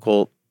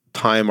 difficult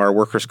time. Our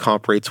workers'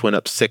 comp rates went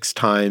up 6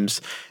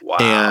 times,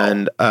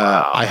 and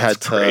I had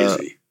to.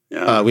 Crazy.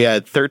 We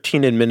had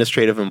 13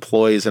 administrative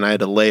employees, and I had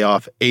to lay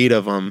off 8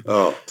 of them.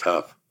 Oh,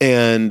 tough.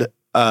 And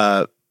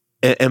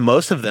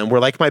most of them were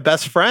like my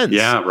best friends.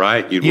 Yeah,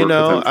 right. You'd worked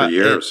with them for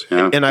years.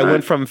 And I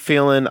went from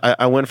feeling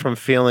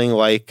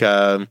like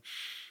someone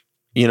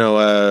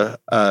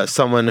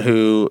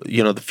who,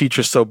 the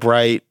future's so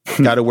bright,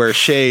 got to wear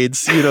shades,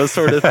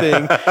 sort of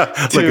thing.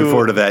 Looking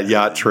forward to that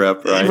yacht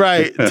trip, right?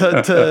 Right.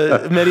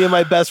 To many of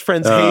my best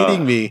friends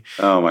hating me.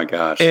 Oh my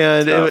gosh.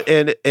 And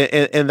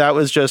that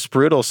was just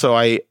brutal. So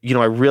I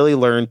really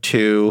learned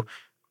to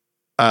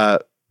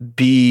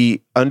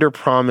be under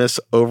promise,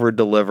 over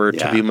deliver,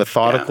 to be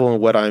methodical in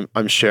what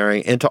I'm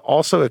sharing, and to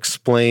also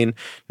explain,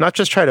 not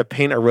just try to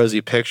paint a rosy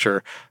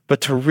picture,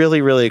 but to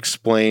really, really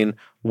explain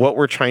what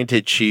we're trying to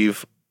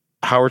achieve,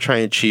 how we're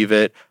trying to achieve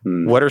it,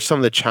 what are some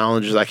of the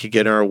challenges that could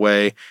get in our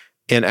way,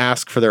 and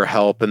ask for their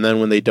help. And then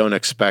when they don't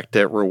expect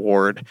it,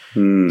 reward.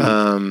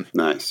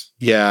 Nice.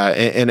 Yeah.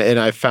 And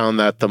I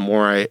found that the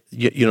more I,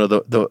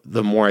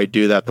 the more I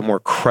do that, the more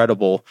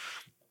credible,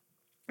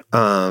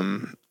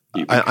 I'm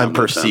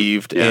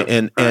perceived,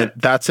 and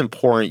that's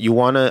important. You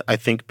want to, I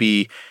think,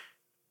 be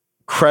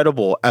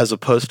credible as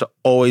opposed to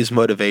always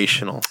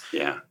motivational.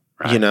 Yeah,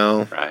 right.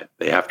 Right.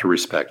 They have to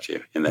respect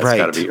you, and that's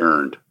got to be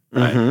earned.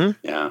 Right.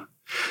 Yeah.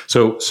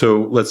 So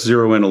let's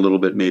zero in a little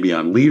bit, maybe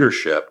on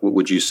leadership.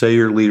 Would you say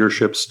your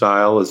leadership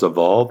style has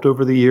evolved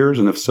over the years,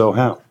 and if so,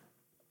 how?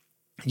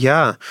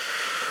 Yeah,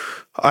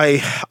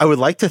 I would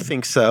like to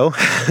think so.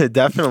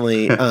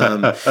 Definitely.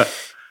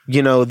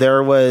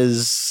 There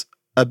was.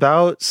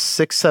 About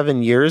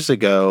 6-7 years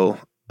ago,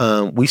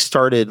 we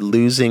started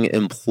losing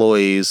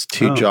employees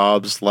to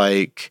jobs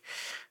like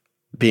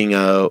being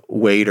a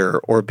waiter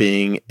or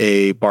being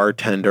a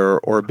bartender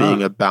or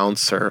being a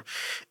bouncer.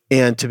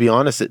 And to be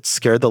honest, it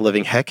scared the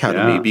living heck out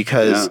of me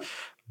because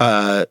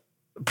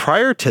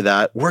prior to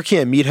that, working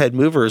at Meathead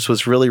Movers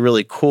was really,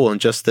 really cool and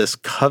just this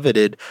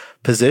coveted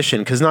position,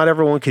 because not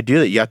everyone could do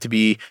that. You have to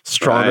be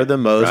stronger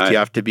than most. You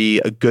have to be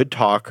a good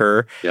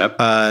talker,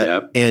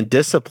 and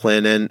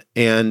discipline,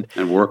 and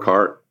work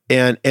hard.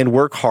 And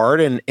work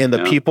hard, and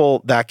the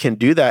people that can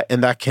do that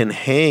and that can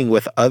hang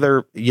with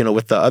other,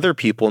 with the other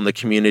people in the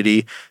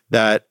community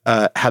that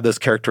have those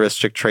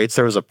characteristic traits.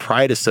 There was a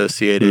pride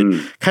associated,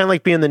 kind of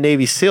like being the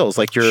Navy SEALs.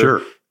 Like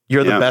you're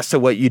the best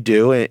at what you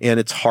do, and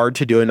it's hard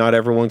to do, and not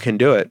everyone can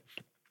do it.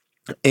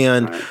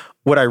 And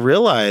what I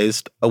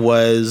realized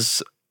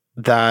was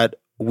that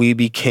we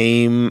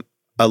became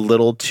a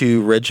little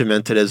too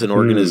regimented as an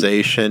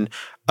organization,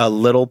 a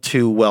little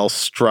too well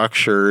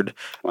structured,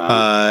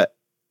 a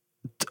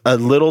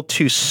little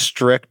too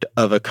strict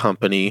of a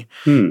company,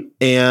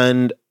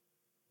 and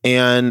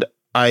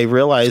I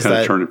realized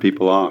that turning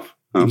people off.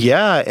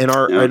 And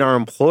our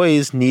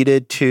employees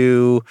needed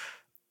to.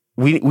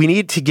 We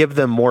need to give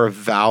them more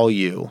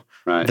value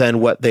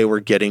than what they were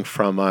getting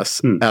from us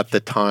at the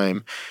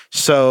time.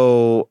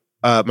 So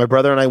my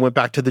brother and I went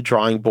back to the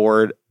drawing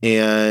board,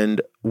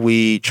 and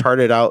we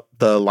charted out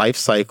the life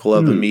cycle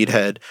of the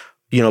Meathead.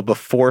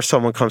 Before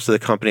someone comes to the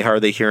company, how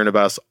are they hearing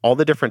about us? All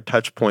the different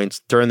touch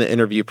points during the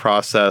interview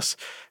process,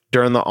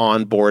 during the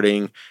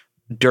onboarding,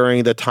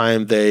 during the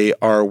time they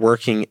are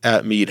working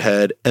at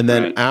Meathead, and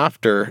then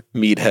after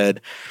Meathead.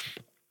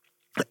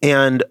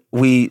 And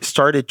we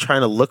started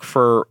trying to look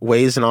for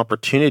ways and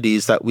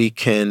opportunities that we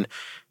can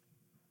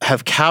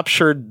have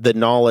captured the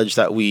knowledge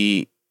that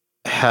we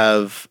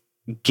have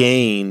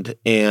gained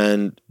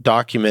and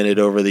documented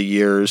over the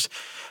years,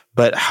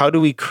 but how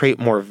do we create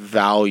more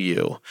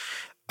value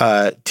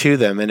to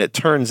them? And it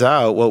turns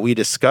out what we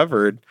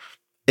discovered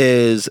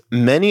is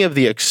many of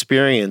the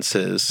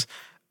experiences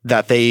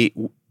that they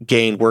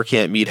gain working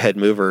at Meathead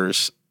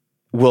Movers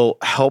will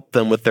help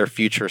them with their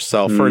future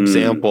self. For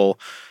example,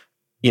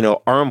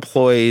 our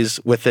employees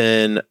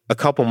within a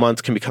couple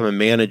months can become a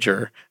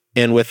manager,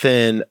 and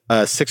within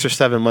 6 or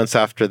 7 months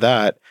after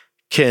that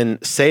can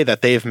say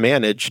that they've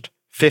managed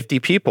 50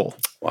 people.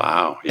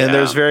 Wow. Yeah. And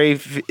there's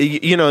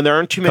and there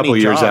aren't too many couple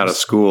years jobs. Out of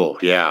school.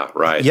 Yeah.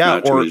 Right.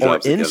 Yeah. Or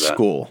in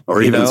school.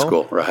 Or even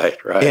school. Right.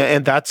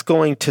 And that's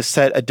going to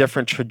set a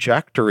different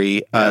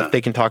trajectory. If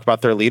they can talk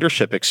about their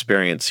leadership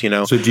experience,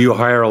 So do you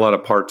hire a lot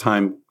of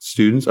part-time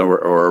students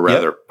or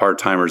rather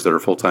part-timers that are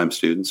full-time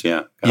students?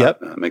 Yeah.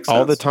 That makes sense.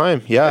 All the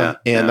time. Yeah.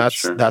 And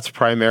that's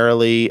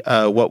primarily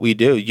what we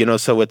do.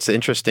 So what's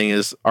interesting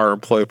is our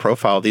employee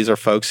profile. These are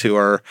folks who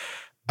are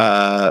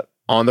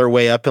on their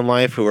way up in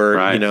life, who are,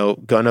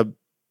 going to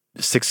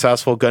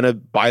successful, going to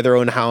buy their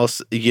own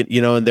house,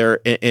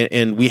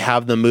 and we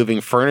have them moving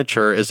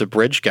furniture as a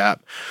bridge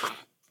gap.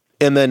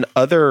 And then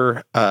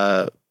other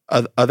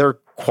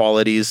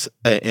qualities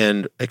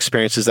and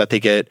experiences that they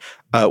get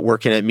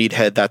working at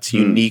Meathead that's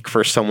unique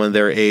for someone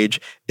their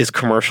age is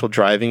commercial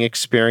driving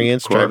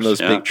experience, driving those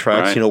big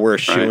trucks. We're a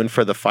shoo-in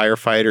for the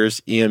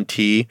firefighters,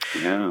 EMT.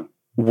 Yeah.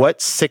 What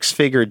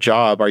six-figure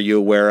job are you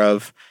aware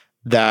of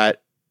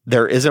that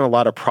there isn't a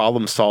lot of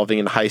problem solving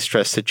in high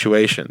stress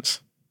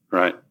situations?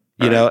 Right.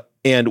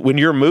 And when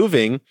you're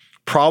moving,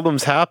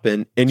 problems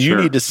happen and you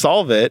need to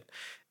solve it.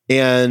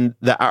 And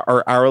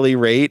our hourly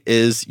rate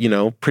is,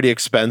 pretty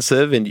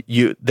expensive, and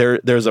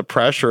there's a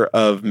pressure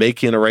of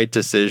making the right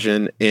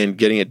decision and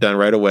getting it done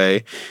right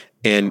away,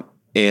 and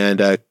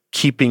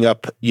keeping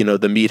up, the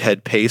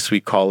Meathead pace,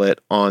 we call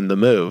it, on the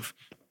move.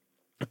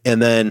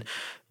 And then,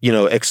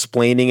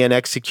 explaining and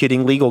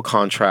executing legal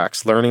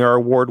contracts, learning our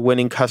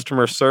award-winning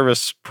customer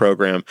service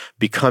program,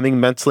 becoming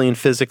mentally and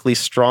physically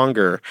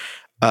stronger.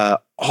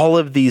 All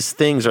of these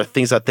things are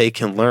things that they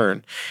can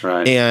learn.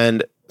 Right.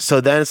 And so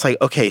then it's like,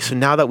 okay, so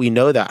now that we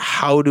know that,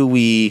 how do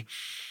we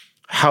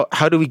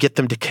get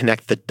them to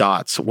connect the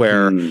dots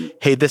where,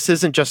 hey, this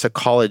isn't just a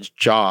college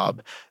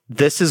job.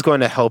 This is going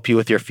to help you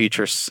with your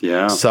future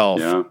self.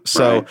 Yeah,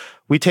 so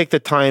we take the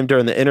time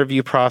during the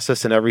interview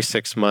process and every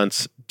 6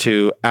 months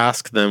to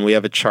ask them. We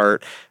have a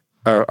chart,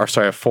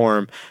 a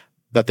form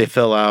that they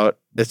fill out.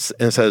 It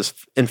says,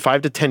 in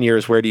 5 to 10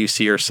 years, where do you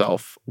see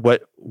yourself?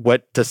 What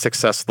does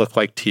success look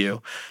like to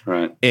you?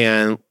 Right.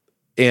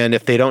 And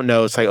if they don't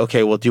know, it's like,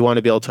 okay, well, do you want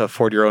to be able to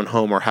afford your own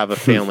home or have a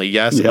family?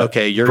 Yes.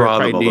 Okay. You're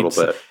going to need a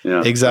little bit.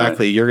 Yeah,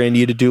 exactly. Right. You're going to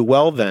need to do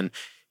well then.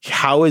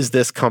 How is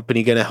this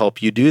company going to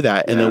help you do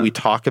that? And then we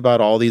talk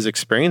about all these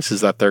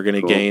experiences that they're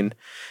going to gain.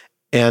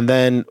 And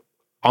then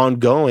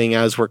ongoing,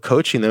 as we're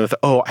coaching them with,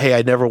 hey,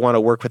 I never want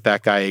to work with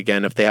that guy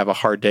again if they have a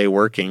hard day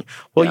working.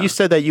 Well, you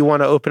said that you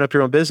want to open up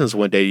your own business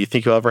one day. Do you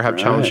think you'll ever have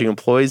challenging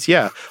employees?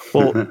 Yeah.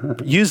 Well,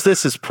 use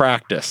this as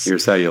practice.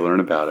 Here's how you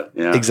learn about it.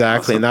 Yeah.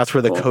 Exactly. Awesome. And that's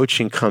where the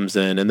coaching comes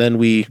in. And then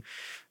we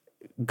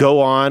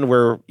go on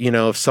where,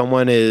 if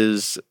someone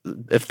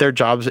if their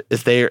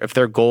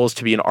goal is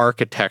to be an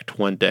architect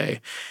one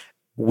day,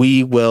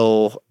 we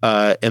will,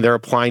 and they're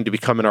applying to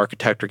become an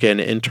architect or get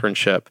an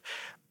internship.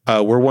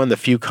 We're one of the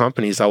few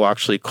companies that will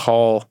actually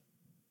call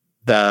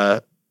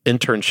the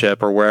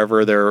internship or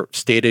wherever their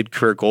stated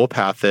career goal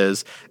path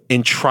is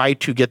and try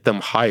to get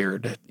them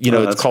hired.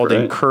 It's called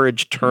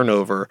encourage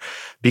turnover,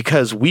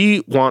 because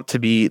we want to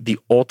be the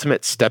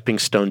ultimate stepping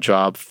stone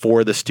job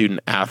for the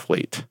student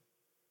athlete.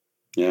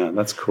 Yeah,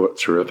 that's cool.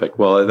 Terrific.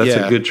 Well, that's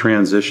a good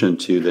transition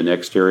to the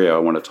next area I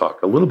want to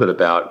talk a little bit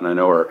about. And I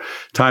know our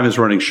time is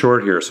running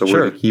short here, so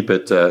we're going to keep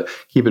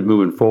it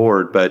moving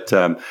forward. But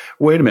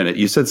wait a minute,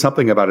 you said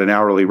something about an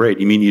hourly rate.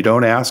 You mean you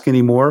don't ask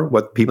anymore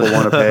what people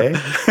want to pay?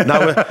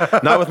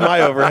 not with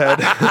my overhead.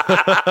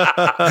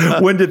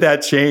 When did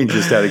that change?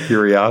 Just out of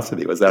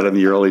curiosity, was that in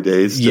the early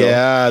days still?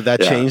 Yeah,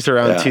 that changed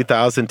around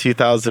 2000,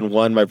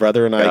 2001. My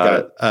brother and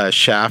I got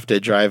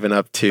shafted driving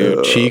up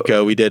to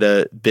Chico. We did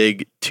a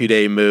big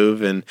 2-day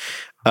move, and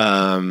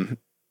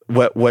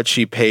what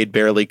she paid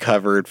barely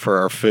covered for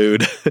our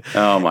food.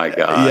 Oh my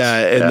gosh.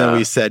 Then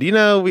we said, we need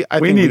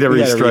to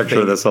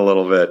restructure this a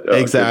little bit.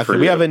 Exactly.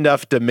 We have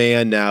enough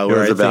demand now. It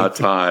was about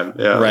time.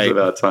 Yeah, right. It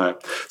was about time.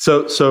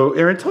 So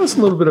Aaron, tell us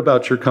a little bit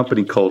about your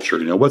company culture.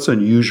 What's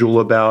unusual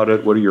about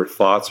it? What are your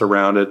thoughts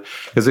around it?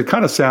 Because it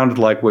kind of sounded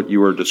like what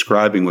you were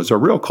describing was a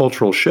real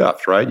cultural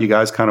shift, right? You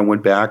guys kind of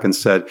went back and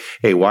said,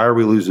 hey, why are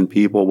we losing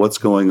people? What's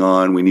going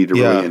on? We need to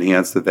really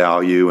enhance the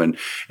value. And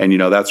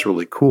that's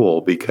really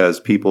cool,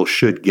 because people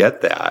should get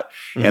that.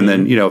 Mm-hmm. And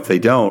then, if they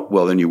don't,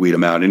 well, then you weed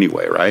them out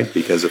anyway, right?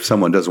 Because if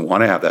someone doesn't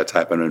want to have that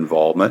type of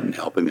involvement and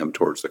helping them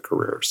towards the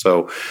career.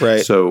 So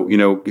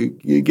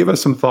give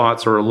us some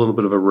thoughts or a little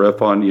bit of a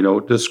riff on,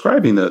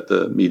 describing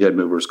the Meathead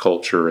Movers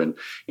culture and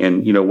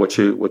what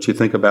you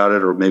think about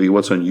it, or maybe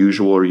what's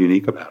unusual or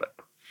unique about it.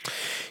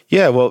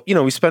 Yeah, well,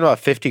 we spend about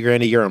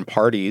 $50,000 a year on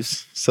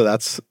parties, so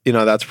that's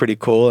pretty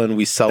cool, and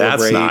we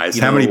celebrate. That's nice.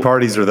 How many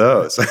parties are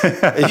those?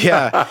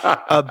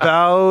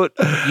 About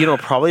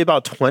probably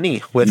about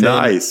 20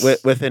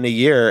 within a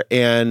year,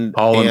 and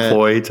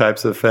employee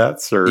types of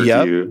fetes, or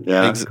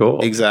cool,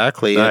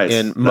 exactly, nice.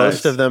 And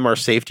most of them are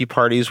safety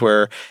parties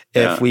where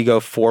if we go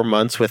 4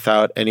 months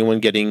without anyone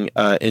getting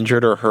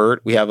injured or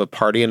hurt, we have a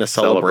party and a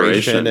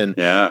celebration. And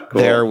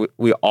cool. there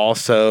we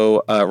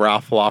also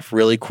raffle off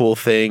really cool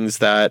things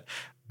that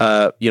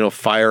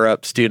fire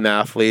up student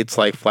athletes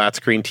like flat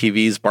screen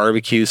TVs,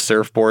 barbecues,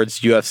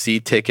 surfboards,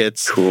 UFC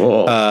tickets,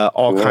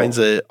 all kinds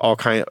of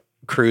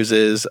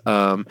cruises.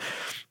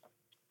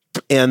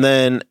 And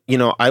then,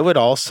 I would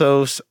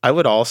also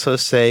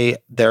say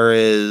there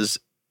is,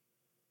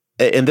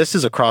 and this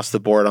is across the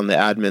board on the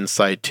admin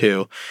side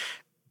too,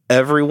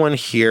 everyone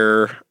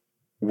here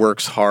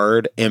works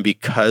hard. And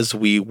because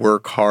we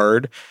work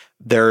hard,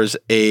 there's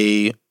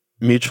a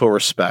mutual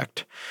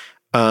respect.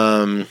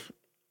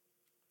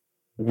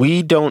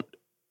 We don't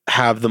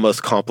have the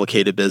most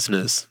complicated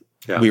business.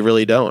 Yeah. We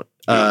really don't.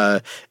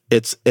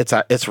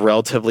 It's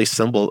relatively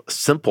simple.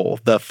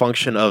 The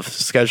function of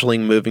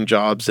scheduling moving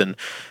jobs and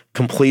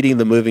completing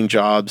the moving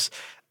jobs,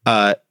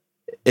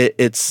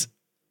 it's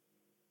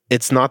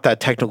not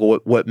that technical.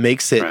 What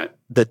makes it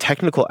the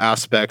technical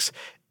aspects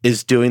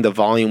is doing the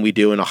volume we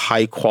do in a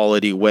high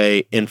quality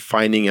way and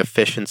finding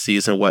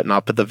efficiencies and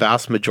whatnot. But the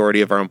vast majority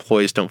of our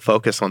employees don't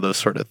focus on those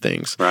sort of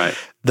things. Right.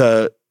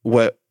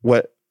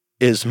 What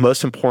is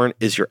most important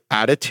is your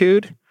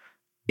attitude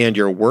and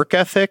your work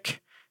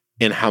ethic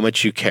and how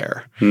much you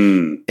care.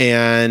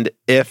 And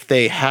if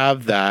they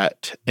have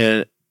that,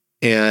 and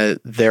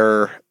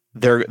they're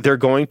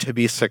going to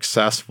be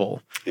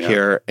successful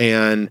here,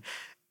 and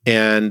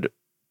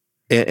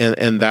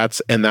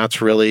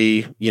that's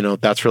really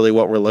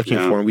what we're looking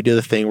for. And we do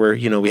the thing where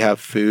we have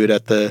food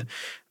at the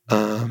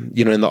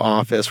in the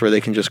office where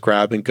they can just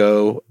grab and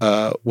go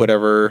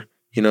whatever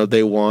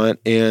they want.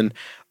 And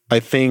I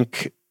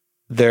think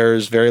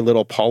there's very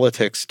little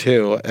politics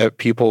too.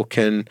 People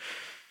can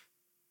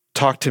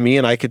talk to me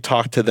and I could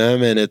talk to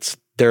them, and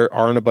there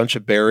aren't a bunch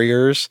of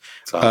barriers.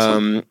 It's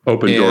awesome.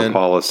 Open door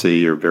policy.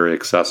 You're very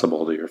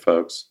accessible to your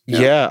folks.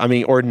 Yeah.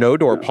 Or no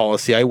door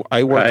policy.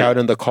 I work out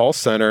in the call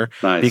center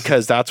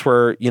because that's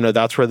where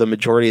the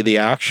majority of the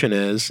action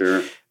is.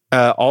 Sure.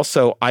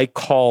 Also, I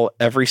call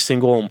every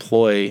single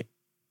employee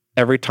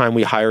every time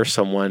we hire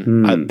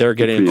someone. They're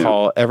getting a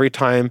call. Every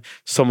time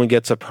someone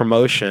gets a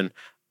promotion,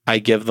 I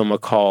give them a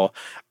call.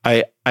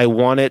 I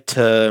want it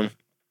to.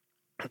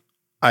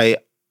 I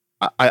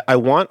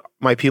want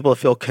my people to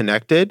feel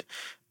connected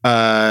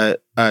to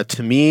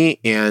me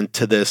and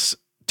to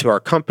our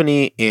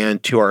company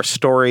and to our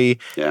story.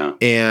 Yeah.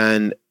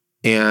 And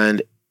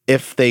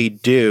if they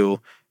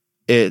do,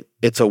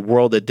 it's a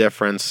world of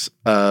difference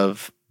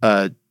of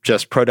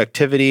just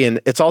productivity.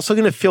 And it's also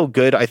going to feel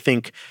good, I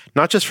think,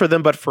 not just for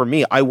them, but for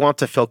me. I want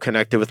to feel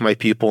connected with my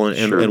people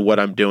and what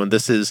I'm doing.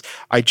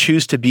 I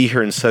choose to be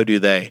here and so do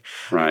they.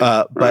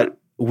 Right. But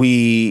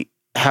we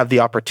have the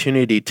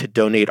opportunity to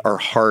donate our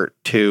heart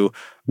to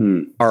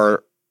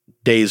our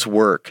day's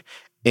work.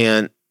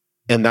 And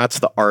that's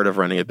the art of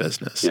running a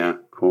business. Yeah,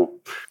 cool.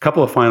 A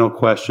couple of final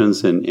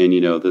questions. And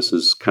this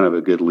is kind of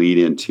a good lead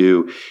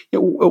into,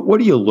 what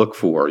do you look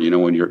for,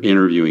 when you're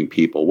interviewing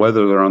people,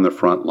 whether they're on the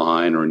front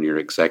line or in your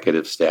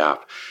executive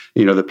staff,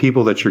 the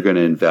people that you're going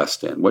to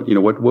invest in? What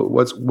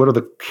are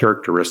the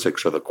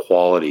characteristics or the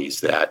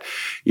qualities that,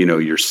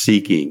 you're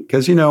seeking?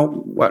 Because,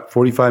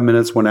 45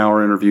 minutes, 1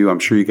 hour interview, I'm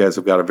sure you guys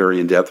have got a very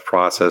in-depth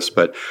process,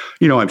 but,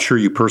 I'm sure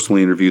you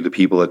personally interview the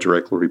people that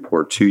directly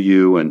report to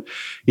you. And,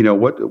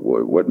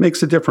 what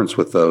makes a difference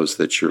with those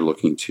that you're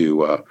looking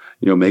to,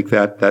 make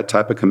that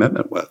type of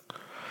commitment with?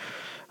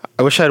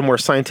 I wish I had a more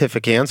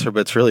scientific answer, but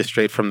it's really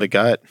straight from the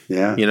gut.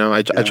 Yeah.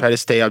 I try to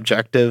stay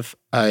objective.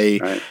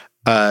 I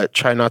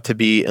try not to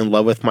be in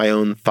love with my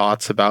own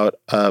thoughts about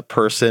a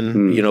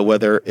person,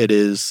 whether it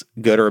is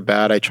good or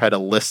bad. I try to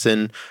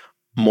listen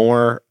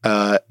more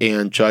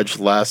and judge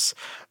less,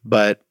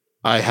 but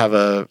I have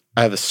a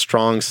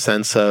strong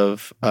sense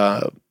of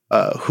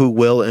who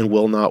will and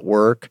will not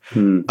work.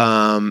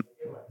 And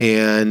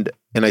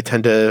I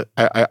tend to,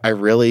 I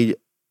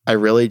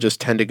really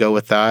just tend to go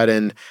with that.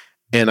 And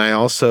I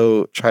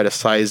also try to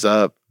size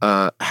up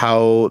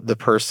how the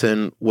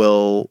person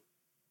will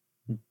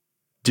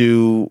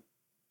do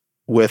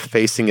with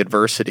facing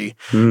adversity,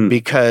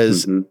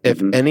 because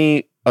if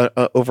any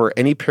over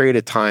any period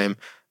of time,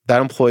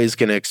 that employee is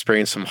going to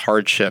experience some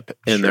hardship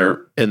in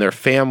their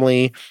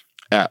family,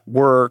 at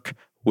work,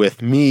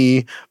 with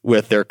me,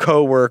 with their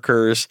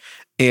coworkers.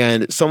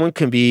 And someone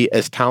can be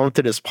as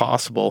talented as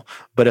possible,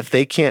 but if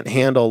they can't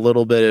handle a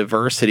little bit of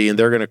adversity and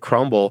they're going to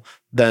crumble,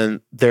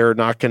 then they're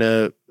not going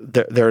to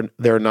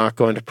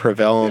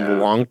prevail in the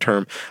long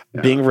term.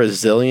 Yeah. Being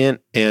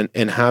resilient and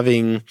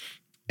having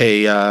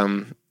a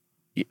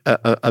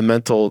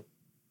mental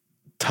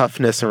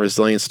toughness and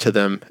resilience to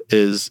them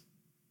is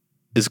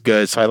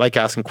good. So I like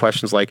asking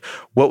questions like,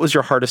 what was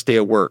your hardest day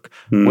at work?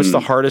 What's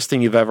the hardest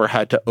thing you've ever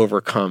had to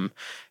overcome?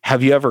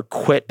 Have you ever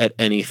quit at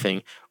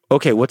anything?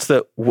 Okay, what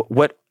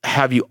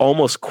have you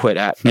almost quit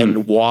at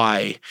and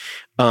why?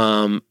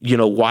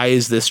 Why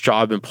is this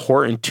job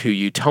important to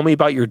you? Tell me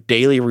about your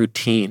daily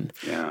routine.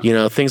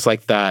 Yeah. Things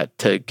like that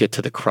to get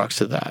to the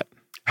crux of that.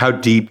 How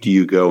deep do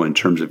you go in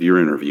terms of your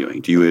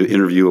interviewing? Do you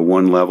interview at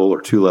one level or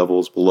two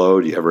levels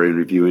below? Do you ever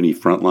interview any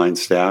frontline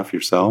staff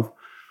yourself?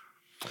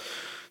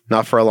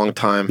 Not for a long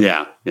time.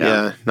 Yeah,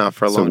 not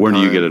for a long time. So where do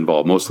you get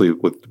involved? Mostly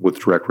with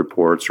direct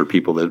reports or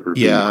people that are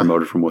being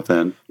promoted from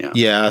within?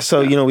 Yeah.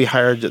 So, we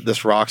hired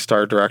this rock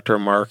star director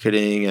of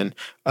marketing and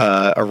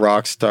a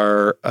rock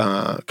star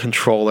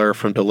controller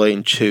from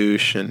Deloitte &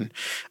 Touche and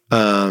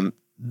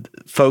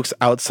folks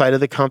outside of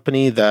the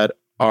company that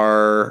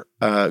are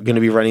going to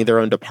be running their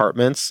own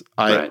departments.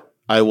 I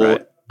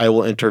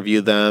will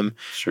interview them.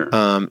 Sure.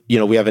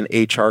 We have an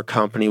HR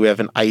company. We have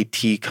an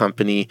IT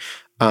company.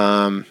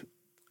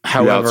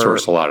 However, you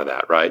outsource a lot of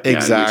that, right?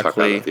 Exactly. Yeah, we talked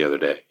about it the other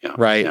day. Yeah.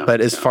 Right. Yeah. But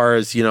as far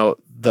as,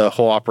 the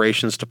whole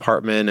operations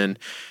department and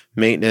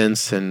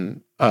maintenance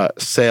and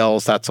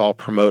sales, that's all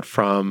promote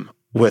from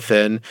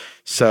within.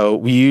 So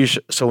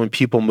when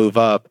people move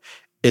up,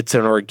 it's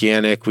an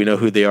organic, we know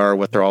who they are,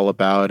 what they're all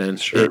about.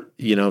 And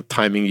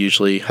timing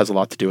usually has a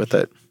lot to do with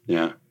it.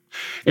 Yeah.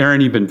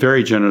 Aaron, you've been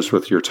very generous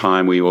with your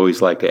time. We always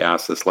like to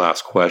ask this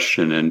last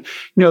question. And,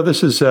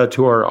 this is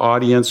to our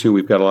audience.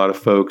 We've got a lot of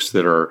folks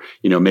that are,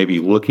 maybe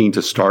looking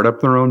to start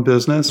up their own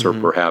business or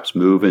perhaps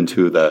move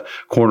into the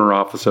corner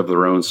office of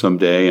their own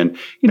someday. And,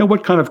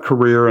 what kind of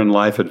career and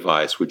life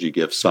advice would you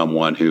give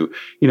someone who,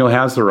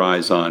 has their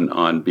eyes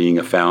on being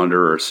a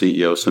founder or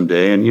CEO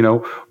someday and,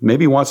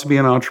 maybe wants to be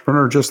an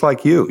entrepreneur just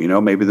like you?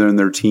 Maybe they're in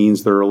their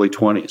teens, their early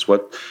 20s.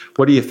 What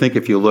do you think,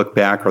 if you look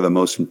back, are the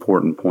most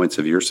important points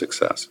of your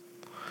success?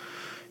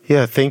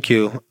 Yeah, thank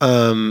you.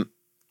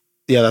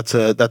 That's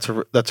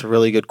a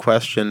really good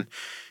question.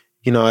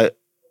 What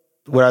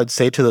I would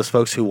say to those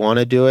folks who want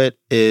to do it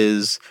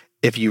is,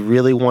 if you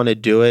really want to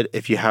do it,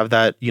 if you have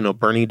that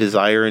burning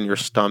desire in your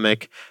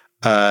stomach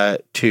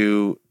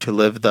to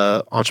live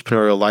the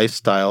entrepreneurial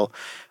lifestyle,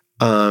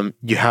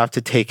 you have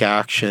to take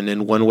action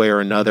in one way or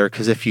another.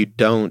 Because if you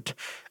don't,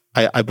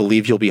 I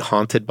believe you'll be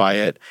haunted by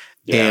it.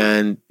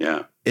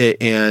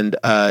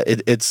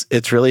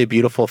 It's really a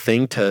beautiful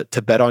thing to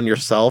bet on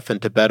yourself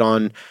and to bet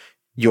on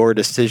your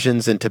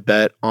decisions and to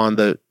bet on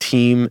the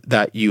team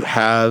that you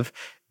have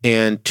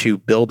and to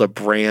build a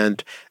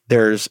brand.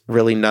 There's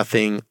really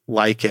nothing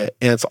like it.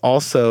 And it's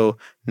also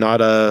not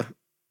a,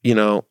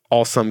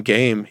 all-sum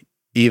game.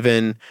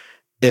 Even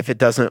if it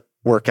doesn't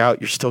work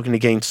out, you're still going to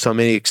gain so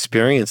many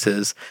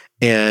experiences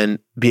and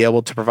be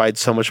able to provide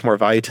so much more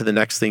value to the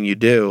next thing you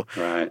do.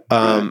 Right.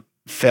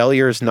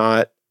 Failure is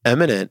not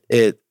imminent.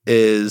 It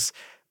is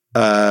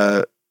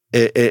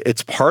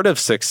it's part of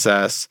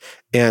success,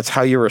 and it's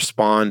how you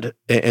respond.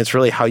 And it's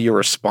really how you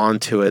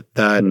respond to it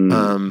that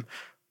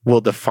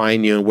will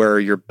define you and where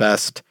your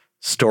best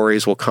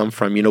stories will come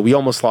from. We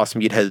almost lost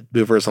Meathead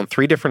Movers on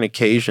 3 different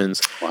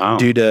occasions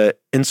due to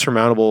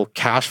insurmountable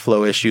cash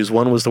flow issues.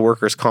 One was the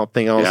workers' comp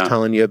thing I was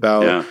telling you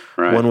about. Yeah,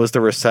 right. One was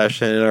the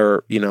recession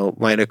or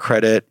line of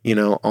credit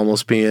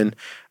almost being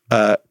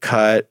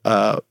cut.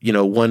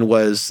 One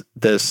was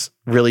this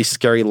really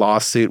scary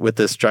lawsuit with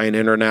this giant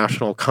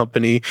international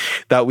company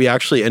that we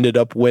actually ended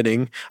up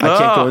winning.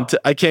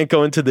 I can't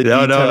go into the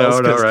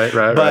details. No,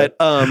 right. But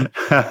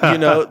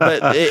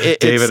but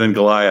David and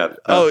Goliath.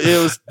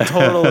 It was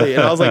totally.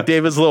 And I was like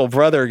David's little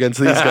brother against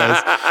these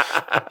guys.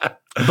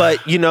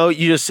 But you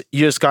just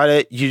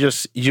gotta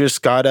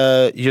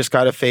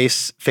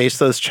face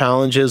those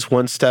challenges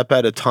one step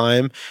at a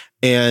time.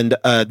 And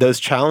those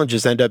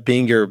challenges end up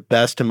being your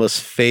best and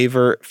most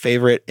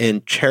favorite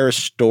and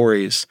cherished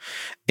stories.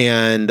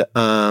 And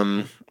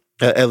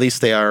at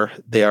least they are,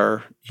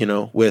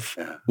 with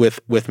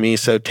me.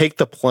 So take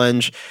the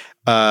plunge.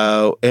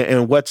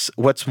 And what's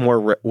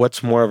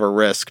more of a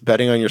risk,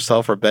 betting on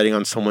yourself or betting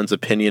on someone's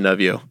opinion of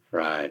you?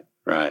 Right.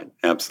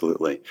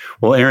 Absolutely.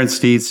 Well, Aaron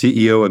Steed,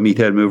 CEO of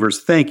Meathead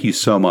Movers, thank you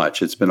so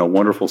much. It's been a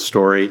wonderful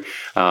story.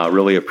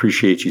 Really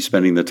appreciate you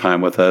spending the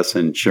time with us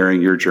and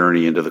sharing your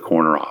journey into the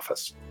corner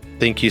office.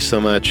 Thank you so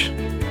much.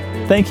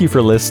 Thank you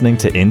for listening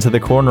to Into the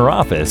Corner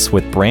Office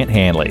with Brant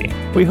Handley.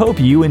 We hope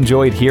you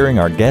enjoyed hearing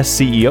our guest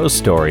CEO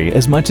story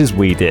as much as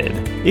we did.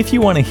 If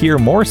you want to hear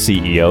more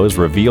CEOs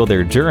reveal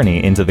their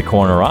journey into the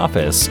corner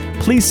office,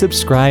 please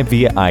subscribe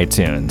via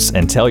iTunes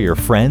and tell your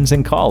friends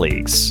and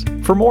colleagues.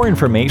 For more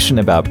information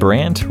about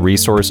Brant,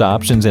 Resource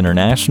Options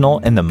International,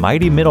 and the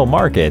mighty middle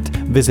market,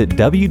 visit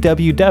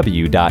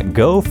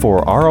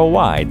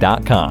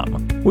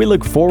www.goforroi.com. We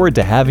look forward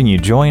to having you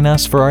join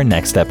us for our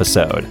next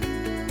episode.